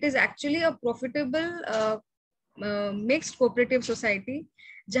it is actually a profitable mixed cooperative society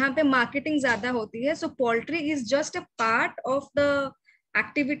जहाँ पे marketing ज़्यादा होती है. So poultry is just a part of the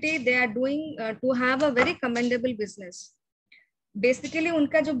activity they are doing to have a very commendable business. Basically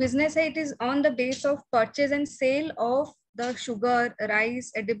उनका जो business है, it is on the base of purchase and sale of the sugar,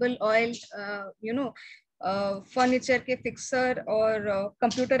 rice, edible oil, furniture के fixer और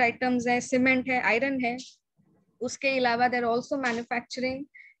computer items है, cement है, iron है. उसके अलावा देर also manufacturing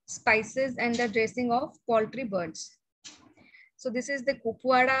spices and the dressing of poultry birds. So this is the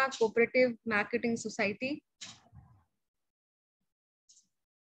Kupwara Cooperative Marketing Society.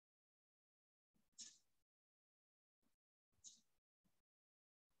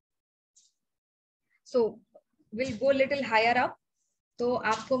 So we'll go little higher up. तो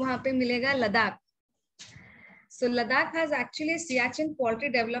आपको वहां पे मिलेगा Ladakh. So Ladakh has actually Siachen Poultry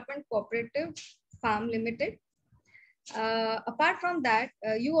Development Cooperative Farm Limited. Apart from that,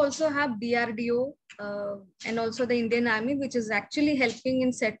 you also have DRDO and also the Indian Army, which is actually helping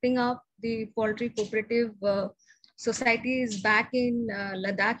in setting up the poultry cooperative societies back in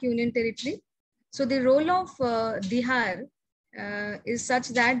Ladakh Union Territory. So the role of Dihar is such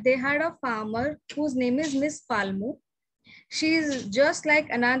that they had a farmer whose name is Miss Palmu. She is just like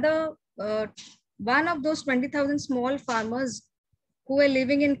another one of those 20,000 small farmers who were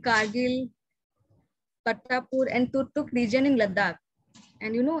living in Kargil, Patapur and Turtuk region in Ladakh.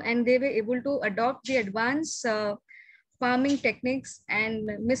 And, and they were able to adopt the advanced farming techniques. And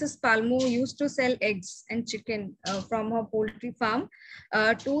Mrs. Palmo used to sell eggs and chicken from her poultry farm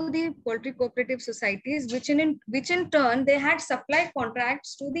to the poultry cooperative societies, which in turn, they had supply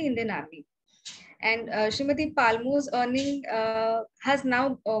contracts to the Indian Army. And Srimati Palmu's earning has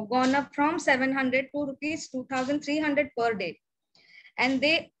now gone up from 700 to rupees 2,300 per day. And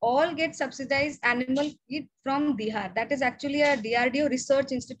they all get subsidized animal feed from Dihar. That is actually a DRDO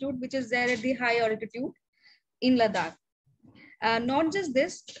research institute, which is there at the high altitude in Ladakh. Not just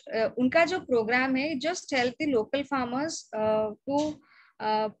this, unka jo program hai, just help the local farmers to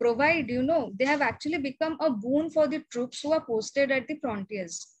provide, they have actually become a boon for the troops who are posted at the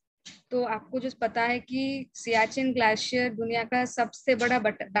frontiers. तो आपको जो पता है कि Siachen glacier दुनिया का सबसे बड़ा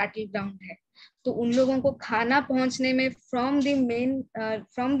बैटल ग्राउंड है, तो उन लोगों को खाना पहुंचने में from the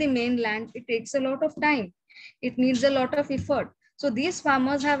main land it takes a lot of time, it needs a lot of effort. So these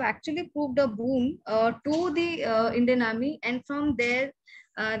farmers have actually proved a boon to the Indian Army, and from there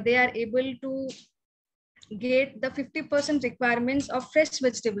they are able to get the 50% requirements of fresh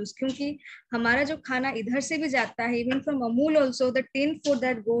vegetables. क्योंकि हमारा जो खाना इधर से भी जाता है, even from Amul also, the tin food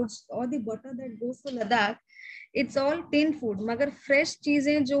that goes or the butter that goes to Ladakh, it's all tin food. मगर fresh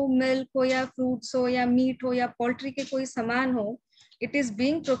चीजें जो milk हो या fruits हो या meat हो या poultry के कोई सामान हो, it is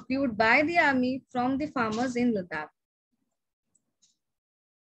being procured by the army from the farmers in Ladakh.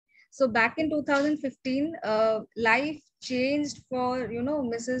 So back in 2015, life changed for,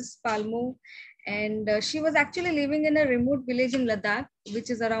 Mrs. Palmo. And she was actually living in a remote village in Ladakh, which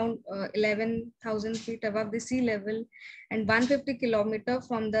is around 11,000 feet above the sea level and 150 kilometers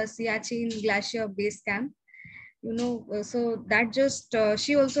from the Siachen Glacier base camp. So that just,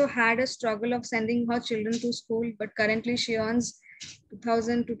 she also had a struggle of sending her children to school, but currently she earns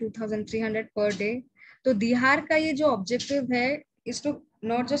 2,000 to 2,300 per day. So Dihar ka ye jo objective hai is to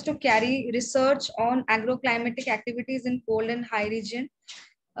not just to carry research on agroclimatic activities in cold and high region,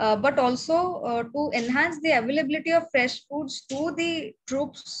 but also to enhance the availability of fresh foods to the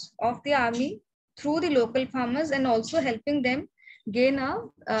troops of the army through the local farmers, and also helping them gain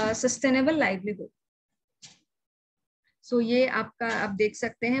a sustainable livelihood. So ये आपका आप देख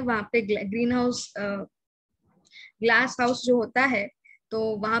सकते हैं वहां पे green house glass house जो होता है,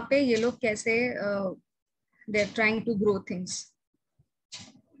 तो वहां पे ये लोग कैसे they are trying to grow things.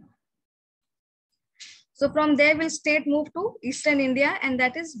 So from there we'll straight move to Eastern India, and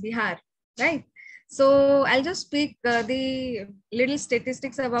that is Bihar, right? So I'll just speak the little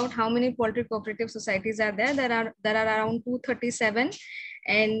statistics about how many poultry cooperative societies are there. There are around 237.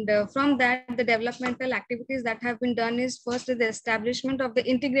 And from that, the developmental activities that have been done is first is the establishment of the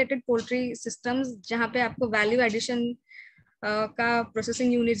integrated poultry systems, जहाँ पे आपको value addition का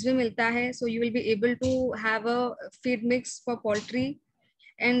processing units भी मिलता है. So you will be able to have a feed mix for poultry,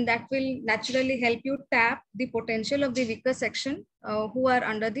 and that will naturally help you tap the potential of the weaker section who are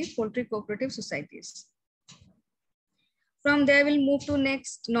under the poultry cooperative societies. From there we'll move to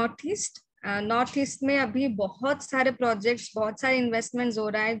next Northeast. Northeast में अभी बहुत सारे projects, बहुत सारे investments हो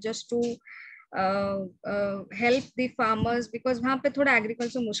रहा है just to help the farmers, because वहाँ पे थोड़ा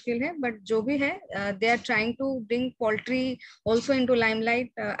agriculture मुश्किल है, but जो भी है they are trying to bring poultry also into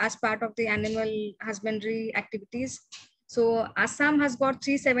limelight as part of the animal husbandry activities. So Assam has got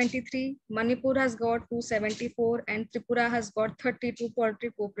 373, Manipur has got 274, and Tripura has got 32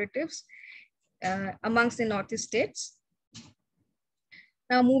 poultry cooperatives amongst the Northeast states.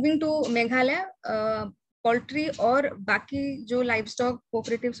 Now moving to Meghalaya, poultry और बाकी जो livestock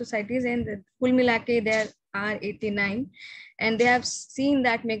cooperative societies हैं, कुल मिला के there are R89, and they have seen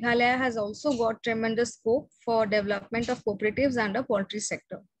that Meghalaya has also got tremendous scope for development of cooperatives under poultry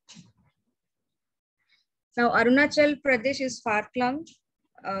sector. Now, Arunachal Pradesh is far-flung,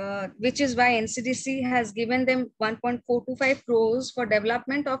 which is why NCDC has given them 1.425 crores for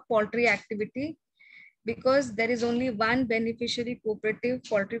development of poultry activity, because there is only one beneficiary cooperative,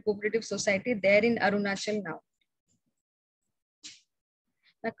 poultry cooperative society there in Arunachal now.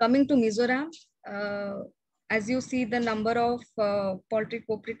 Now, coming to Mizoram, as you see the number of poultry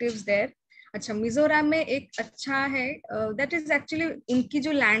cooperatives there. अच्छा, मिजोरम में एक अच्छा है, that is actually उनकी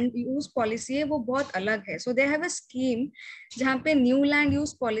जो land use policy है वो बहुत अलग है. So they have a scheme जहाँ पे new land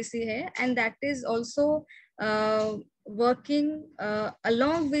use policy है, and that is also working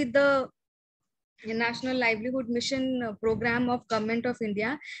along with the National Livelihood Mission program of Government of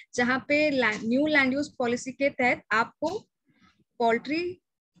India, जहाँ पे new land use policy के तहत आपको poultry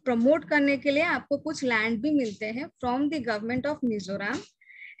प्रमोट करने के लिए आपको कुछ लैंड भी मिलते हैं from the government of Mizoram,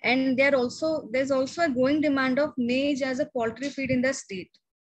 and there is also a growing demand of मेज as a poultry feed in the state.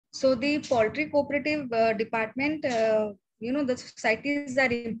 So the poultry cooperative department, you know, the societies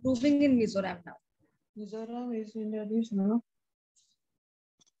are improving in Mizoram now. Mizoram is in the list now.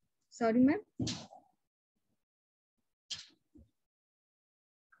 Sorry, ma'am.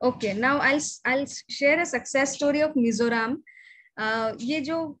 Okay, now I'll share a success story of Mizoram. ये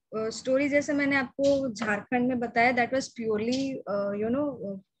जो story जैसे मैंने आपको झारखंड में बताया, that was purely you know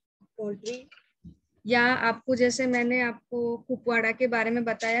poultry, या आपको जैसे मैंने आपको कुपवाड़ा के बारे में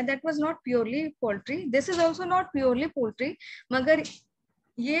बताया, that was not purely poultry. This is also not purely poultry, मगर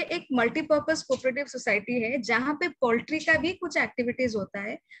ये एक मल्टीपर्पज कोऑपरेटिव सोसाइटी है जहाँ पे पोल्ट्री का भी कुछ एक्टिविटीज होता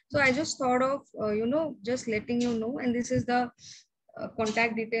है. सो I just thought of you know just letting you know, and this is the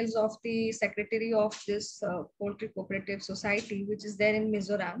contact details of the secretary of this poultry cooperative society, which is there in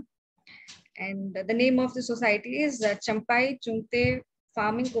Mizoram. And the name of the society is Champai Chungte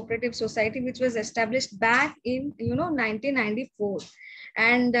Farming Cooperative Society, which was established back in 1994,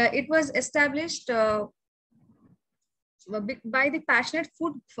 and it was established by the passionate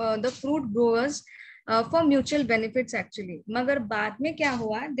the fruit growers for mutual benefits actually. मगर बाद में क्या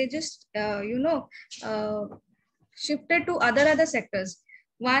हुआ, they just shifted to other sectors.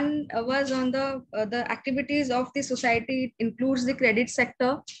 One was on the activities of the society. It includes the credit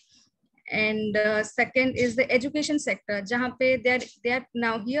sector, and second is the education sector, jahan pe they are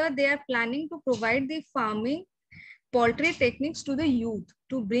now here they are planning to provide the farming poultry techniques to the youth,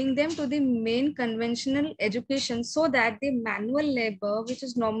 to bring them to the main conventional education, so that the manual labor, which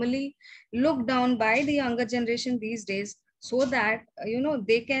is normally looked down by the younger generation these days, so that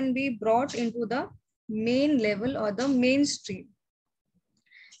they can be brought into the main level और the main stream.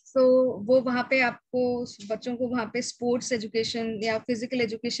 सो वो वहाँ पे आपको बच्चों को वहाँ पे sports education या फिजिकल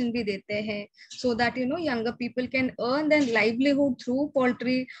एजुकेशन भी देते हैं, so that younger people can earn their livelihood through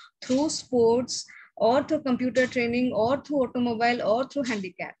poultry, through sports, और थ्रू कंप्यूटर ट्रेनिंग, और थ्रू ऑटोमोबाइल, और थ्रू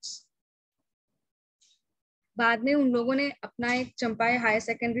हैंडीकैप्स. बाद में उन लोगों ने अपना एक चंपाई हायर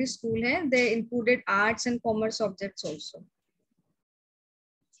सेकेंडरी स्कूल है, दे included arts and commerce subjects also.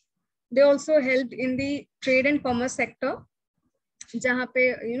 They also helped in the trade and commerce sector, जहाँ पे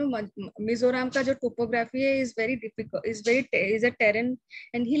मिजोरम का जो टोपोग्राफी है is very difficult, is a terrain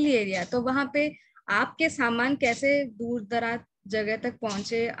and hilly area. तो वहाँ पे आपके सामान कैसे दूर दराज जगह तक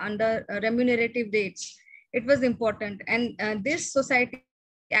पहुंचे under remunerative rates, it was important, and this society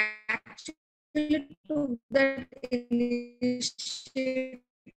actually took that initiative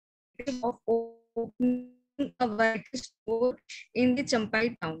of opening a variety store in the Champai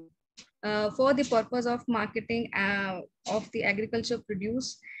town. For the purpose of marketing of the agriculture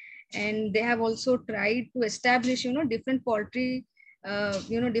produce, and they have also tried to establish different poultry,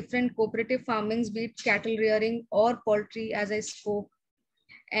 different cooperative farmings, be it cattle rearing or poultry, as I spoke.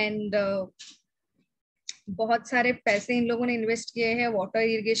 And बहुत सारे पैसे इन लोगों ने invest किए हैं water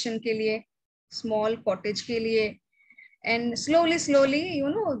irrigation के लिए, small cottage के लिए, and slowly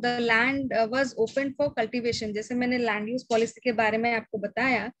the land was opened for cultivation. जैसे मैंने land use policy के बारे में आपको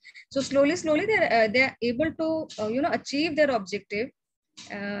बताया, so slowly they are able to achieve their objective.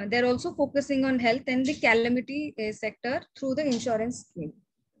 They're also focusing on health and the calamity sector through the insurance scheme.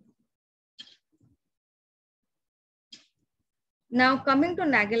 Now coming to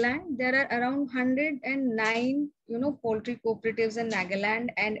Nagaland, there are around 109 poultry cooperatives in Nagaland,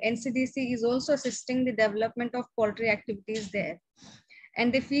 and NCDC is also assisting the development of poultry activities there.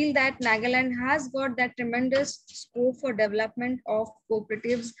 And they feel that Nagaland has got that tremendous scope for development of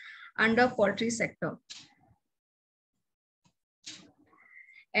cooperatives under poultry sector.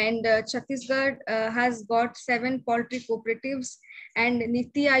 and Chhattisgarh has got 7 poultry cooperatives and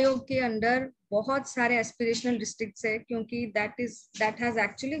NITI Aayog के under बहुत सारे aspirational districts है क्योंकि that has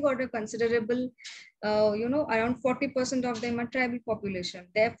actually got a considerable around 40% of them are tribal population.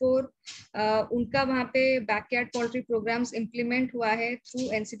 Therefore उनका वहाँ पे backyard poultry programs implement हुआ है through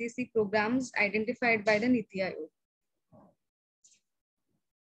NCDC programs identified by the NITI Aayog.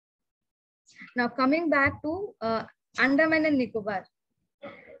 Now coming back to Andaman and Nicobar.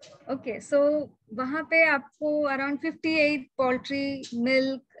 Okay, so वहाँ पे आपको around 58 poultry,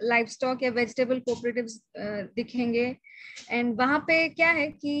 milk, livestock या vegetable cooperatives दिखेंगे. And वहाँ पे क्या है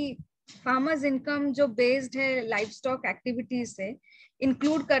कि farmers income जो based है livestock activities से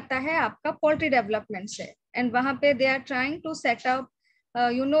include करता है आपका poultry development से. And वहाँ पे they are trying to set up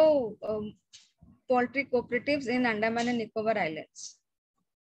poultry cooperatives in Andaman and Nicobar Islands.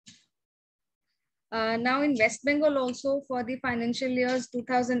 Now in West Bengal also for the financial years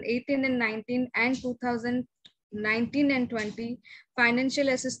 2018 and 19 and 2019 and 20, financial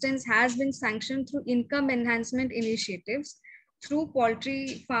assistance has been sanctioned through income enhancement initiatives through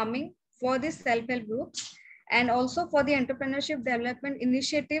poultry farming for the self-help groups and also for the entrepreneurship development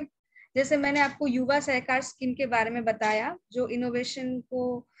initiative. जैसे मैंने आपको युवा सहकार scheme के बारे में बताया जो innovation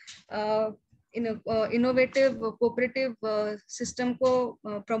को इनोवेटिव कोऑपरेटिव सिस्टम को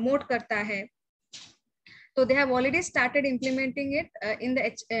प्रमोट करता है. So they have already started implementing it in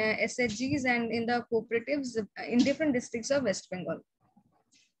the SHGs and in the cooperatives in different districts of West Bengal.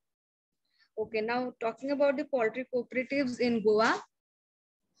 Okay, now talking about the poultry cooperatives in Goa.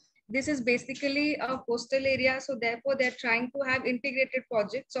 This is basically a coastal area, so therefore they're trying to have integrated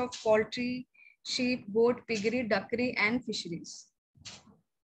projects of poultry, sheep, goat, piggery, duckery, and fisheries.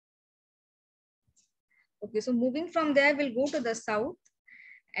 Okay, so moving from there, we'll go to the south.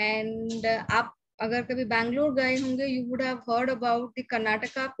 And up अगर कभी बैंगलोर गए होंगे you would have heard about the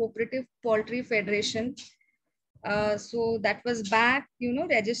Karnataka Cooperative Poultry Federation. So that was back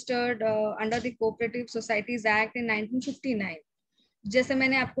registered under the Cooperative Societies Act in 1959. जैसे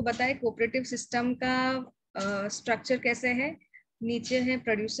मैंने आपको बताया cooperative system का structure कैसे है. नीचे है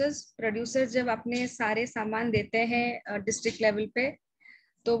प्रोड्यूसर्स जब अपने सारे सामान देते हैं डिस्ट्रिक्ट लेवल पे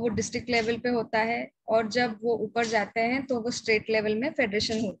तो वो डिस्ट्रिक्ट लेवल पे होता है और जब वो ऊपर जाते हैं तो वो स्टेट लेवल में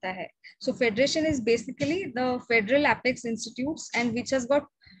फेडरेशन होता है. सो federation is basically the federal apex institutes and which has got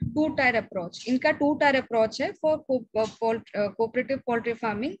 2-tier approach. इनका 2-tier अप्रोच है for cooperative poultry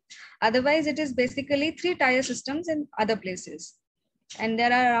farming. Otherwise it is basically 3-tier systems in other places. And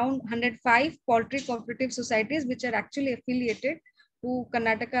there are around 105 poultry cooperative societies which are actually affiliated to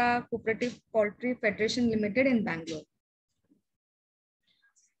Karnataka Cooperative Poultry Federation Limited in Bangalore.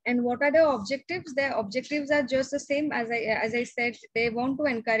 And what are the objectives? Their objectives are just the same as I said. They want to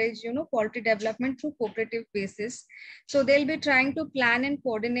encourage poultry development through cooperative basis. So they'll be trying to plan and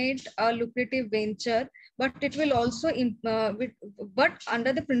coordinate a lucrative venture, but it will also but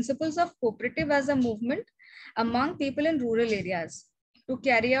under the principles of cooperative as a movement among people in rural areas to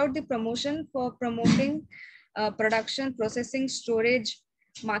carry out the promotion for promoting production, processing, storage,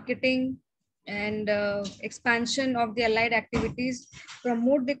 marketing, and expansion of the allied activities,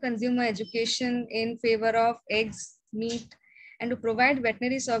 promote the consumer education in favor of eggs, meat, and to provide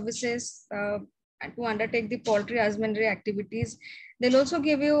veterinary services and to undertake the poultry husbandry activities. They'll also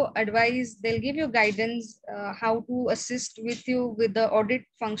give you advice, they'll give you guidance how to assist with you with the audit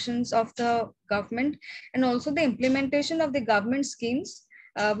functions of the government and also the implementation of the government schemes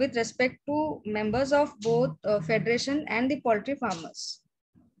with respect to members of both federation and the poultry farmers.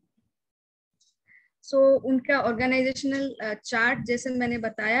 So उनका organizational chart जैसे मैंने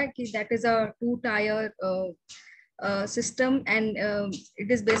बताया कि that is a 2-tier system and it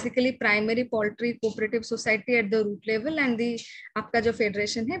is basically primary poultry cooperative society at the root level and the आपका जो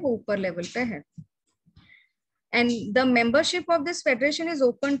federation है वो ऊपर level पे है. And the membership of this federation is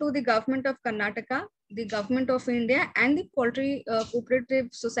open to the government of Karnataka, the government of India, and the poultry cooperative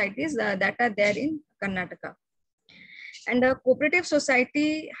societies that are there in Karnataka. And the cooperative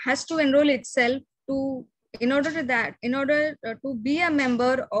society has to enroll itself to, in order to be a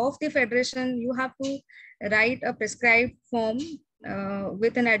member of the federation, you have to write a prescribed form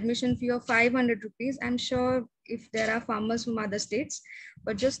with an admission fee of 500 rupees. I'm sure if there are farmers from other states,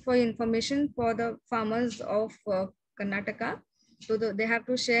 but just for information for the farmers of Karnataka, so they have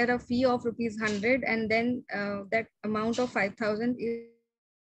to share a fee of rupees 100 and then that amount of 5,000 is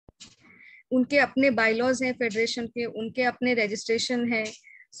उनके अपने bylaws हैं federation के, उनके अपने registration है.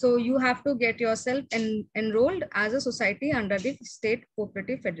 So you have to get yourself enrolled as a society under the state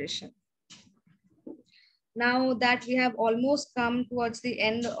cooperative federation. Now that we have almost come towards the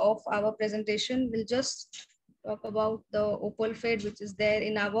end of our presentation, we'll just talk about the Opal Fed, which is there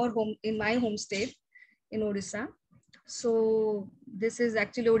in my home state in Odisha. So this is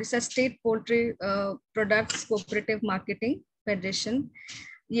actually Odisha State Poultry Products Cooperative Marketing Federation.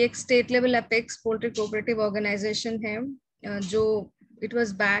 ये एक state level apex poultry cooperative organisation है जो it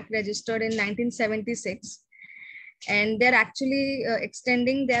was back registered in 1976, and they're actually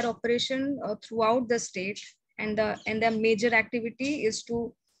extending their operation throughout the state, and their major activity is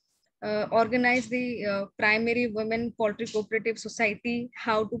to organize the primary women poultry cooperative society,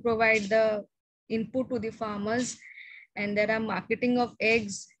 how to provide the input to the farmers, and there are marketing of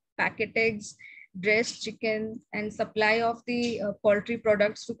eggs, packet eggs, dressed chicken, and supply of the poultry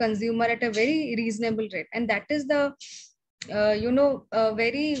products to consumer at a very reasonable rate. And that is the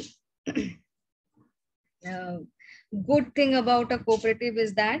very good thing about a cooperative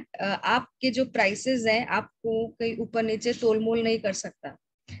is that आपके जो prices हैं आपको कहीं ऊपर नीचे तोलमोल नहीं कर सकता.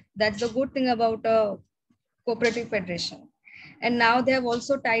 That's the good thing about a cooperative federation. And now they have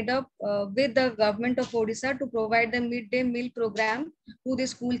also tied up with the government of Odisha to provide the midday meal program to the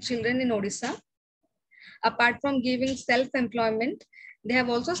school children in Odisha. Apart from giving self-employment, they have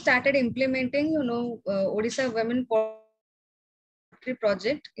also started implementing, Odisha Women Poultry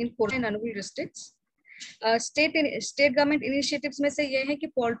Project in Khurda and Anuppur districts. State government initiatives में से ये है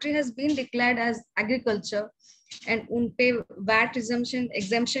कि poultry has been declared as agriculture, and उन पे VAT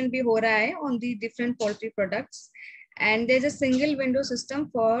exemption भी हो रहा है on the different poultry products, and there's a single window system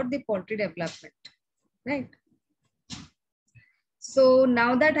for the poultry development, right? So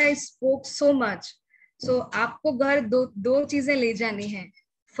now that I spoke so much, so आपको घर दो चीजें ले जानी है.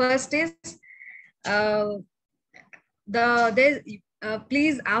 First is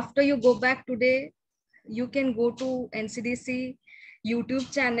please, after you go back today, you can go to NCDC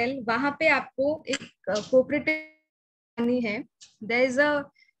YouTube channel. वहां पे आपको एक cooperative है. There is a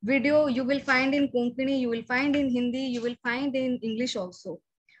video you will find in Konkani, you will find in Hindi, you will find in English also.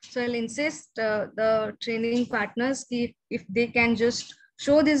 So I'll insist the training partners if they can just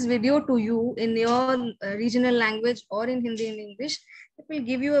show this video to you in your regional language or in Hindi and English, it will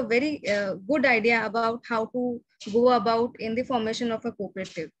give you a very good idea about how to go about in the formation of a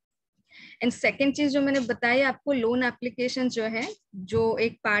cooperative. And second चीज जो मैंने बताई आपको, loan application जो है, जो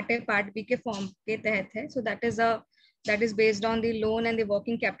एक part है पार्ट बी के फॉर्म के तहत है. So that is based on the loan and the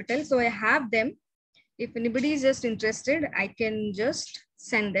working capital. So I have them. If anybody is just interested, I can just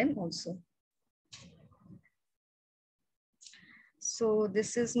send them also. So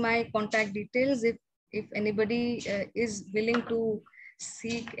this is my contact details. If anybody is willing to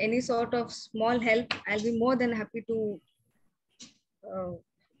seek any sort of small help, I'll be more than happy to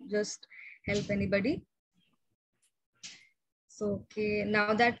just help anybody. So, okay,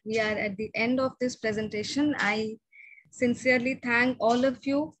 now that we are at the end of this presentation, I sincerely thank all of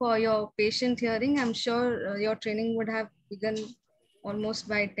you for your patient hearing. I'm sure your training would have begun almost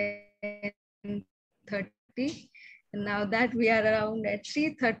by 10:30. And now that we are around at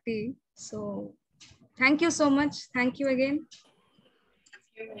 3:30. So thank you so much. Thank you again.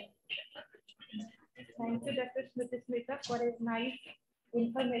 Thank you, Dr. Smruti S.Mahapatra, for a nice,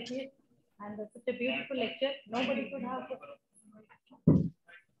 informative, and such a beautiful lecture. Nobody could have.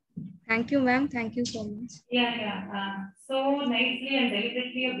 Thank you, ma'am. Thank you so much. Yeah. So nicely and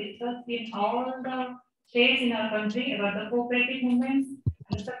delicately you discussed in all the states in our country about the cooperative movements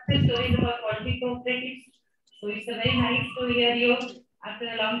and the success stories about poultry cooperatives. So it's a very nice to hear you after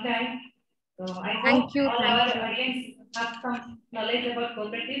a long time. So I hope all our audience have some knowledge about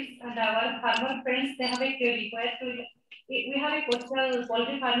cooperatives, and our farmer friends, they have a request to. We have a coastal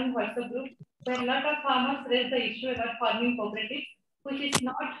poultry farming WhatsApp group where a lot of farmers raise the issue about farming cooperatives, which is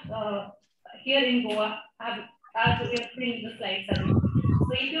not here in Goa, as we have seen in the slides. So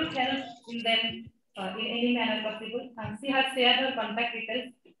if you help in them in any manner possible, and she has shared her contact details,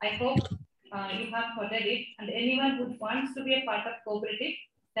 I hope you have noted it, and anyone who wants to be a part of cooperative,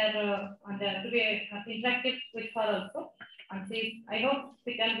 that to be interactive with her also, and I hope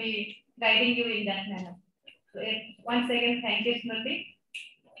she can be guiding you in that manner. So once again, thank you, Smruti.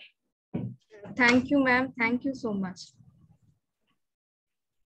 Thank you, ma'am. Thank you so much.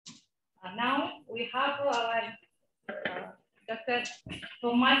 Now we have our Dr.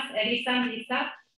 Thomas Edison Lisa.